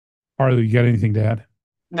 Ariel, you got anything to add?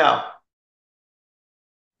 No.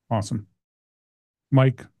 Awesome.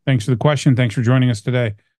 Mike, thanks for the question. Thanks for joining us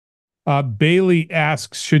today. Bailey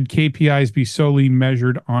asks, should KPIs be solely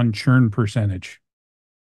measured on churn percentage?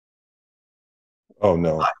 Oh,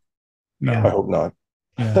 no. No. I hope not.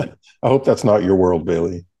 Yeah. I hope that's not your world,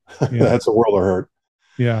 Bailey. Yeah. That's a world of hurt.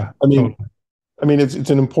 Yeah. Totally. It's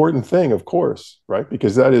an important thing, of course, right?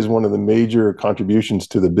 Because that is one of the major contributions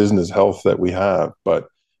to the business health that we have. But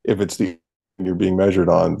if it's the you're being measured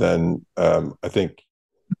on, then I think,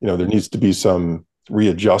 there needs to be some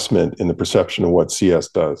readjustment in the perception of what CS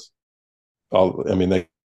does. So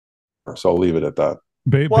I'll leave it at that.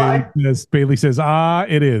 Bailey says,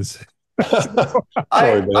 it is.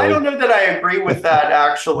 I don't know that I agree with that,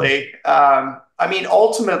 actually.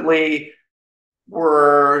 Ultimately,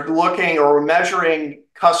 we're looking or measuring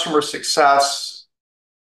customer success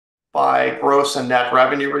by gross and net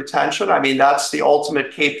revenue retention. That's the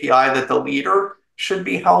ultimate KPI that the leader should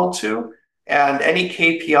be held to. And any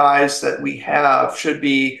KPIs that we have should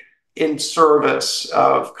be in service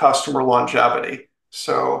of customer longevity.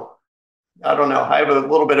 So I don't know. I have a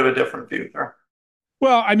little bit of a different view there.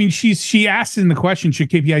 Well, she asked in the question, should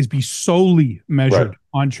KPIs be solely measured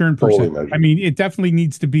on churn percent? It definitely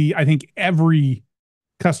needs to be. I think every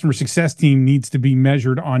customer success team needs to be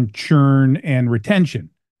measured on churn and retention.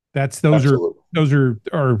 Those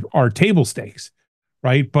are table stakes,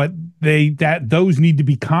 right? But those need to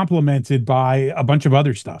be complemented by a bunch of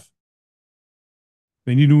other stuff.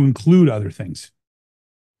 They need to include other things.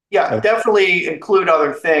 Yeah, definitely include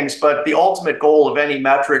other things, but the ultimate goal of any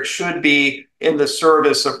metric should be in the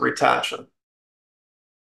service of retention.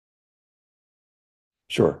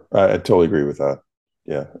 Sure. I totally agree with that.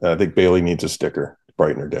 Yeah. I think Bailey needs a sticker to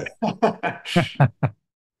brighten her day.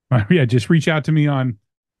 Yeah, just reach out to me on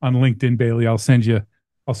LinkedIn, Bailey. I'll send you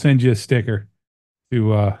a sticker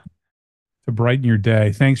to brighten your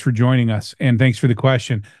day. Thanks for joining us, and thanks for the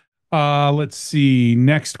question. Let's see.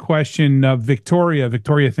 Next question, Victoria.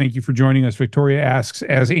 Victoria, thank you for joining us. Victoria asks,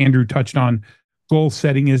 as Andrew touched on goal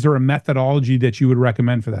setting, is there a methodology that you would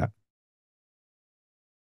recommend for that?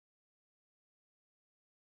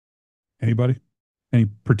 Anybody? Any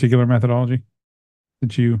particular methodology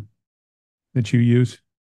that you use?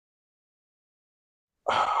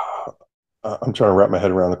 I'm trying to wrap my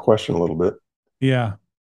head around the question a little bit. Yeah.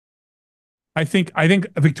 I think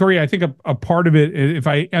Victoria, a part of it, if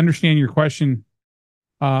I understand your question,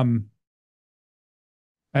 I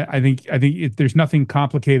think there's nothing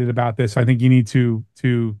complicated about this. I think you need to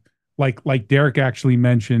like Derrick actually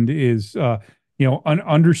mentioned is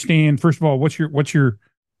understand, first of all,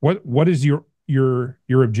 what is your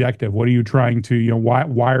objective? What are you trying to,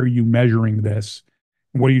 why are you measuring this?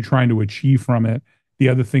 What are you trying to achieve from it? The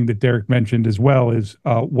other thing that Derrick mentioned as well is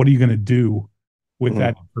what are you going to do with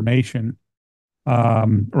that information?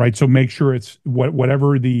 Right. So make sure it's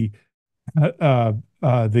whatever the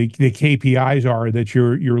KPIs are that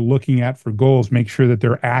you're looking at for goals, make sure that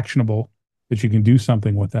they're actionable, that you can do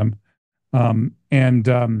something with them.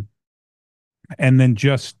 and then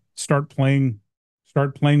just start playing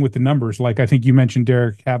with the numbers. Like I think you mentioned,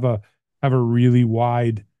 Derrick, have a really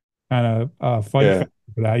wide kind of fight Yeah. factor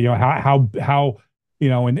for that. How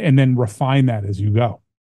and then refine that as you go.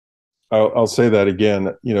 I'll say that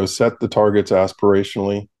again, set the targets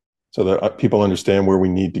aspirationally so that people understand where we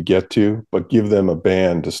need to get to, but give them a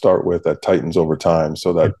band to start with that tightens over time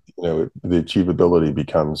so that, the achievability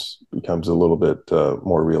becomes a little bit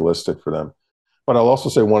more realistic for them. But I'll also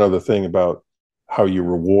say one other thing about how you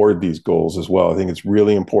reward these goals as well. I think it's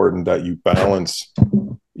really important that you balance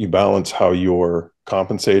how you're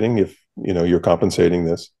compensating. If you're compensating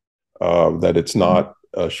this, that it's not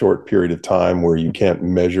a short period of time where you can't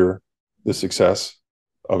measure the success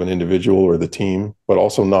of an individual or the team, but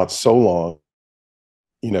also not so long.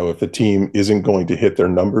 If the team isn't going to hit their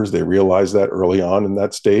numbers, they realize that early on in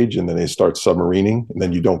that stage, and then they start submarining, and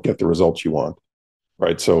then you don't get the results you want.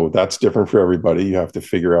 Right. So that's different for everybody. You have to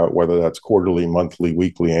figure out whether that's quarterly, monthly,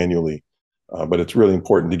 weekly, annually. But it's really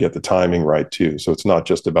important to get the timing right too. So it's not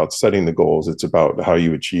just about setting the goals, it's about how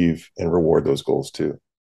you achieve and reward those goals too.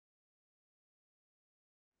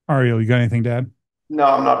 Ariel, you got anything to add? No,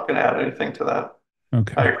 I'm not going to add anything to that.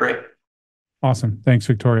 Okay. I agree. Awesome. Thanks,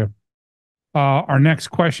 Victoria. Our next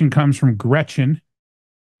question comes from Gretchen.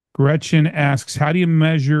 Gretchen asks, how do you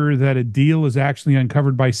measure that a deal is actually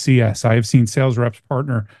uncovered by CS? I have seen sales reps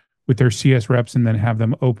partner with their CS reps and then have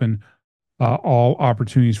them open all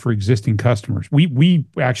opportunities for existing customers. We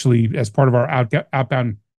actually, as part of our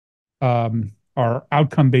outbound, our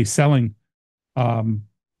outcome-based selling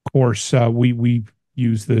course, we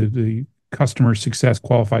use the customer success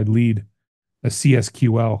qualified lead, a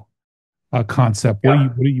CSQL concept. Yeah.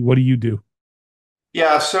 What do you do?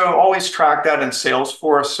 Yeah, so always track that in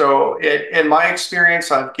Salesforce. So in my experience,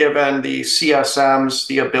 I've given the CSMs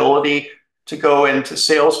the ability to go into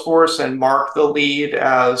Salesforce and mark the lead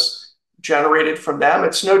as generated from them.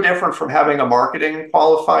 It's no different from having a marketing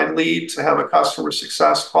qualified lead to have a customer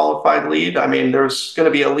success qualified lead. I mean, there's going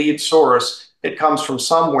to be a lead source. It comes from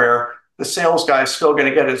somewhere. The sales guy is still going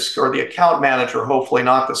to get his, or the account manager, hopefully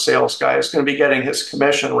not the sales guy, is going to be getting his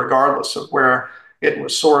commission regardless of where it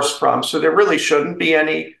was sourced from. So there really shouldn't be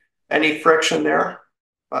any friction there.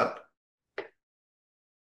 But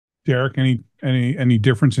Derrick, any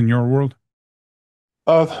difference in your world?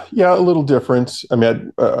 Yeah, a little different. I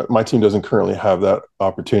mean, my team doesn't currently have that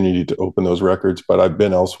opportunity to open those records, but I've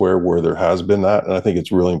been elsewhere where there has been that, and I think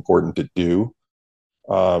it's really important to do.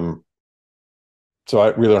 So I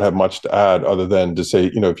really don't have much to add other than to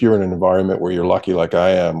say, if you're in an environment where you're lucky like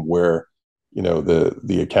I am, where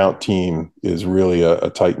the account team is really a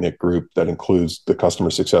tight-knit group that includes the customer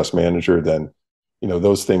success manager, then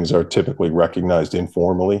those things are typically recognized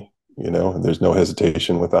informally, and there's no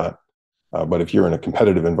hesitation with that. But if you're in a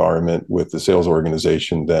competitive environment with the sales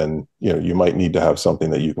organization, then you might need to have something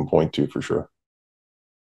that you can point to for sure.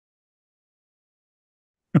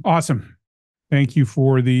 Awesome. Thank you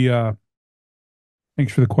for the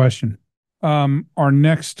thanks for the question. Our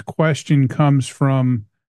next question comes from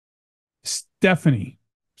Stephanie.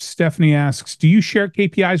 Stephanie asks, do you share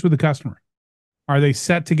KPIs with the customer? Are they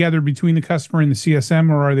set together between the customer and the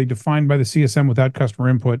CSM, or are they defined by the CSM without customer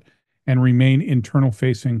input and remain internal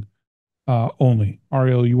facing only?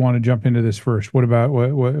 Ariel, you want to jump into this first? What about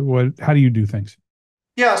how do you do things?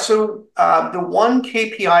 yeah, so the one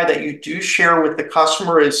KPI that you do share with the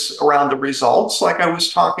customer is around the results, like I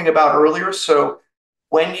was talking about earlier. So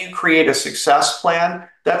when you create a success plan,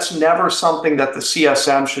 that's never something that the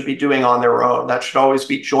CSM should be doing on their own. That should always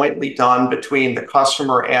be jointly done between the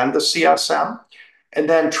customer and the CSM. And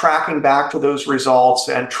then tracking back to those results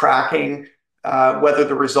and tracking whether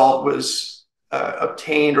the result was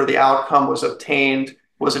obtained or the outcome was obtained.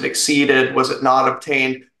 Was it exceeded? Was it not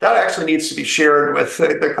obtained? That actually needs to be shared with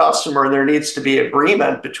the customer, and there needs to be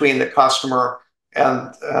agreement between the customer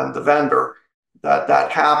and the vendor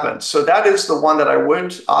that happens. So that is the one that I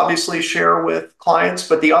would obviously share with clients,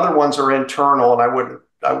 but the other ones are internal, and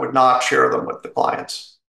I would not share them with the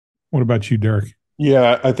clients. What about you, Derrick?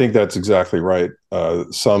 Yeah, I think that's exactly right.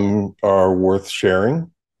 Some are worth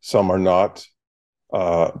sharing, some are not.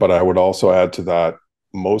 But I would also add to that,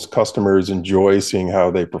 most customers enjoy seeing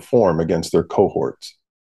how they perform against their cohorts,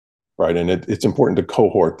 right? And it's important to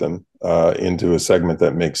cohort them into a segment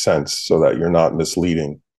that makes sense so that you're not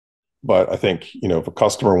misleading. But I think, if a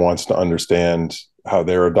customer wants to understand how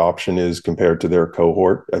their adoption is compared to their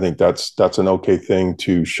cohort, I think that's an okay thing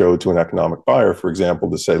to show to an economic buyer, for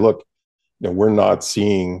example, to say, look, we're not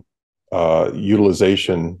seeing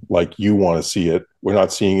utilization like you want to see it. We're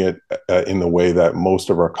not seeing it in the way that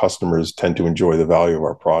most of our customers tend to enjoy the value of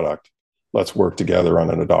our product. Let's work together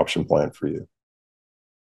on an adoption plan for you.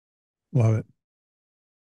 Love it.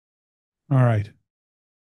 All right.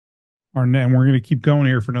 And we're going to keep going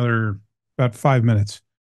here for another about 5 minutes.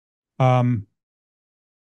 So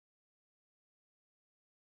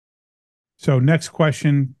next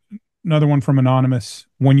question, another one from Anonymous.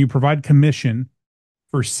 When you provide commission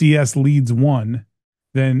for CS Leads 1,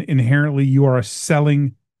 then inherently you are a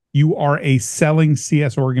selling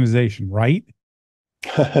CS organization, right?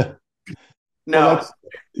 No.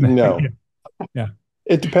 No. Yeah.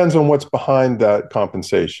 It depends on what's behind that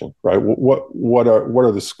compensation, right? What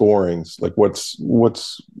are the scorings? Like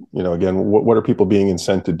again, what are people being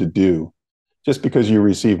incented to do? Just because you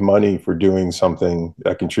receive money for doing something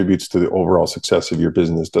that contributes to the overall success of your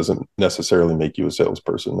business doesn't necessarily make you a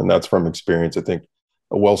salesperson. And that's from experience. I think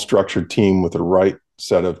a well-structured team with the right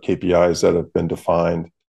set of KPIs that have been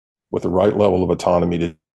defined with the right level of autonomy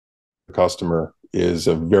to the customer is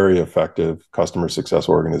a very effective customer success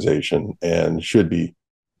organization and should be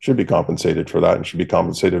compensated for that and should be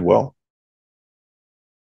compensated well.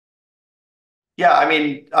 Yeah, I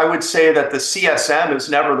mean, I would say that the CSM is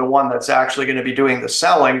never the one that's actually going to be doing the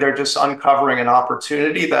selling. They're just uncovering an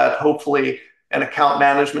opportunity that hopefully an account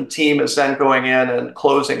management team is then going in and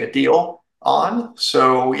closing a deal on.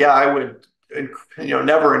 So yeah, I would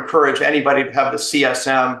never encourage anybody to have the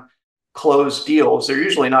CSM close deals. They're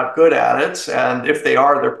usually not good at it, and if they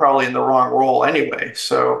are, they're probably in the wrong role anyway.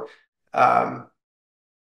 So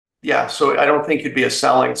yeah, so I don't think you'd be a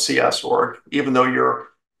selling CS org, even though you're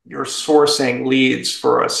sourcing leads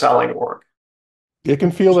for a selling org. It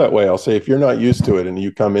can feel that way. I'll say if you're not used to it and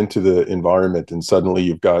you come into the environment and suddenly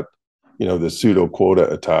you've got, the pseudo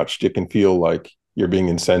quota attached, it can feel like you're being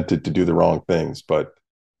incented to do the wrong things, but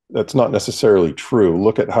that's not necessarily true.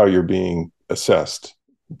 Look at how you're being assessed.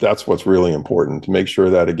 That's what's really important, to make sure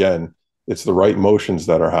that, again, it's the right motions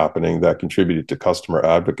that are happening that contributed to customer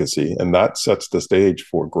advocacy, and that sets the stage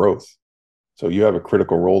for growth. So you have a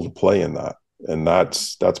critical role to play in that. And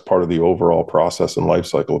that's part of the overall process and life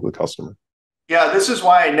cycle of the customer. Yeah, this is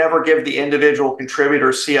why I never give the individual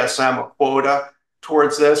contributor CSM a quota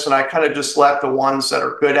towards this. And I kind of just let the ones that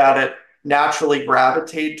are good at it naturally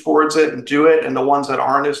gravitate towards it and do it. And the ones that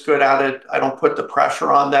aren't as good at it, I don't put the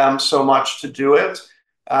pressure on them so much to do it.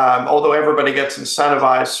 Although everybody gets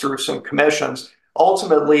incentivized through some commissions,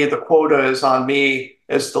 ultimately the quota is on me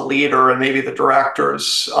as the leader and maybe the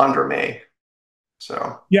directors under me.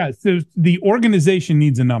 So yeah, so the organization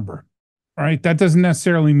needs a number, right? That doesn't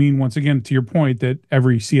necessarily mean, once again, to your point, that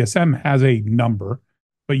every CSM has a number,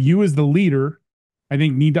 but you as the leader, I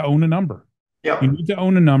think, need to own a number. yeah, You need to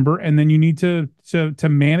own a number, and then you need to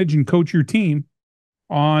manage and coach your team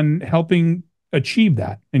on helping achieve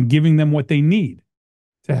that and giving them what they need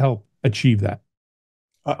to help achieve that.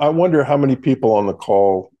 I wonder how many people on the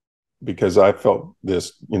call, because I felt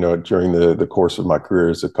this, during the course of my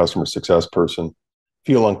career as a customer success person,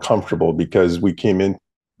 feel uncomfortable because we came in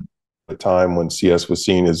at a time when CS was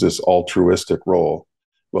seen as this altruistic role.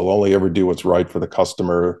 We'll only ever do what's right for the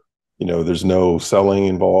customer. There's no selling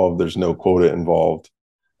involved. There's no quota involved.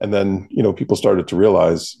 And then, people started to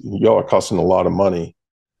realize y'all are costing a lot of money.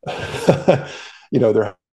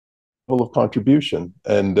 They're level of contribution.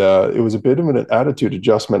 And it was a bit of an attitude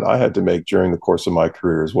adjustment I had to make during the course of my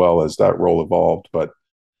career as well as that role evolved. But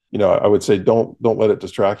I would say don't let it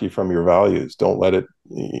distract you from your values. Don't let it,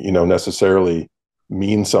 necessarily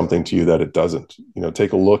mean something to you that it doesn't.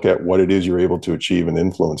 Take a look at what it is you're able to achieve and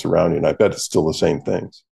influence around you. And I bet it's still the same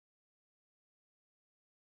things.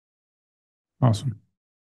 Awesome.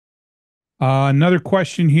 Another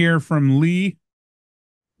question here from Lee.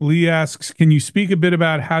 Lee asks, can you speak a bit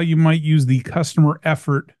about how you might use the customer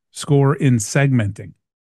effort score in segmenting?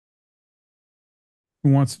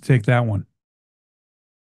 Who wants to take that one?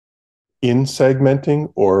 In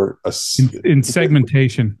segmenting or in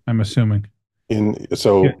segmentation, I'm assuming.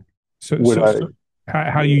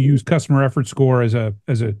 How you use customer effort score as a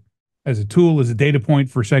tool, as a data point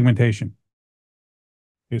for segmentation.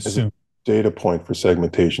 Assume data point for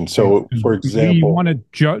segmentation. So, for example, you want to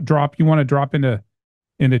drop into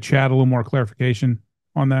chat a little more clarification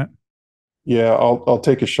on that? Yeah, I'll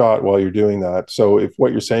take a shot while you're doing that. So if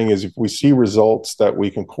what you're saying is if we see results that we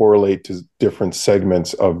can correlate to different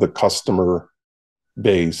segments of the customer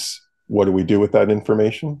base, what do we do with that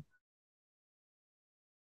information?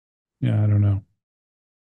 Yeah, I don't know.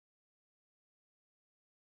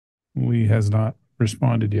 Lee has not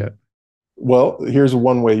responded yet. Well, here's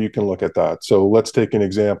one way you can look at that. So let's take an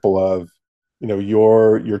example of,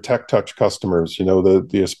 your tech touch customers.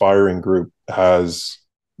 The aspiring group has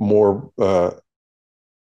more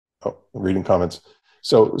reading comments.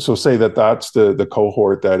 So say that's the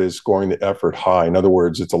cohort that is scoring the effort high. In other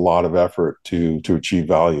words, it's a lot of effort to achieve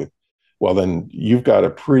value. well, then you've got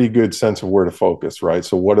a pretty good sense of where to focus, right?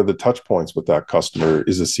 So what are the touch points with that customer?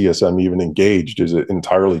 Is the CSM even engaged? Is it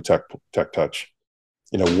entirely tech touch?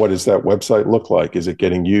 What does that website look like? Is it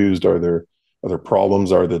getting used? Are there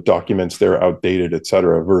problems? Are the documents there outdated, et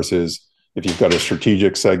cetera? Versus if you've got a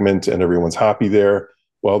strategic segment and everyone's happy there,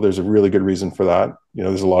 well, there's a really good reason for that.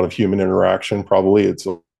 There's a lot of human interaction, probably. It's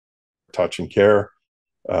a touch and care.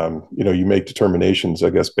 You make determinations,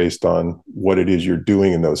 I guess, based on what it is you're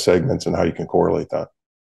doing in those segments and how you can correlate that.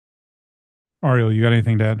 Ariel, you got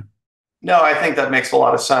anything to add? No, I think that makes a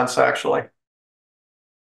lot of sense, actually.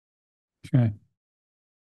 Okay.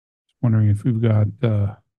 Wondering if we've got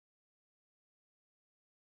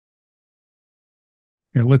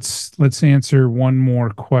here. Let's answer one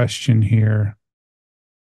more question here.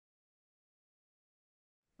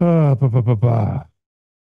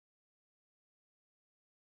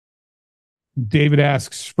 David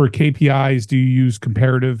asks, for KPIs, do you use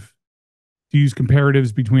comparatives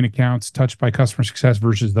between accounts touched by customer success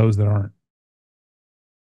versus those that aren't?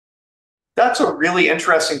 That's a really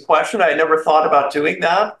interesting question. I never thought about doing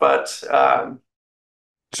that, but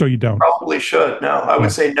so you don't? Probably should. No, I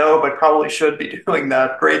would say no, but probably should be doing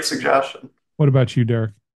that. Great suggestion. What about you,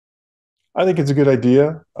 Derrick? I think it's a good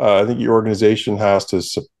idea. I think your organization has to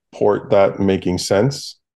support that making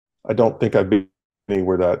sense. I don't think I'd be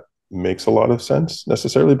anywhere that makes a lot of sense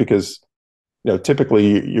necessarily, because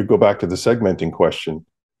typically you go back to the segmenting question.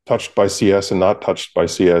 Touched by CS and not touched by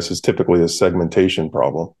CS is typically a segmentation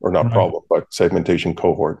problem, or not right. problem, but segmentation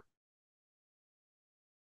cohort.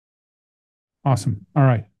 Awesome. All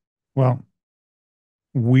right. Well,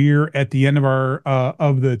 we're at the end of our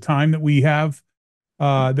of the time that we have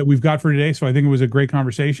that we've got for today. So I think it was a great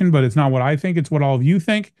conversation, but it's not what I think. It's what all of you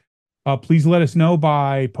think. Please let us know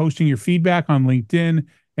by posting your feedback on LinkedIn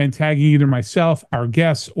and tagging either myself, our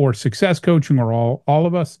guests, or Success Coaching, or all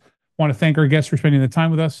of us. I want to thank our guests for spending the time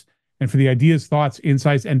with us and for the ideas, thoughts,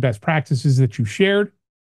 insights, and best practices that you shared.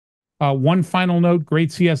 One final note,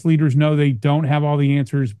 great CS leaders know they don't have all the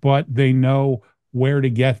answers, but they know where to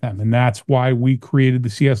get them. And that's why we created the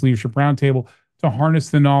CS Leadership Roundtable, to harness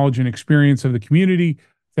the knowledge and experience of the community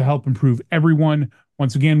to help improve everyone.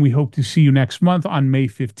 Once again, we hope to see you next month on May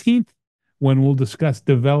 15th, when we'll discuss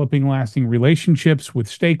developing lasting relationships with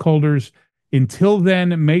stakeholders. Until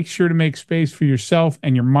then, make sure to make space for yourself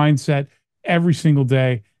and your mindset every single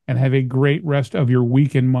day, and have a great rest of your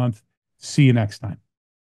week and month. See you next time.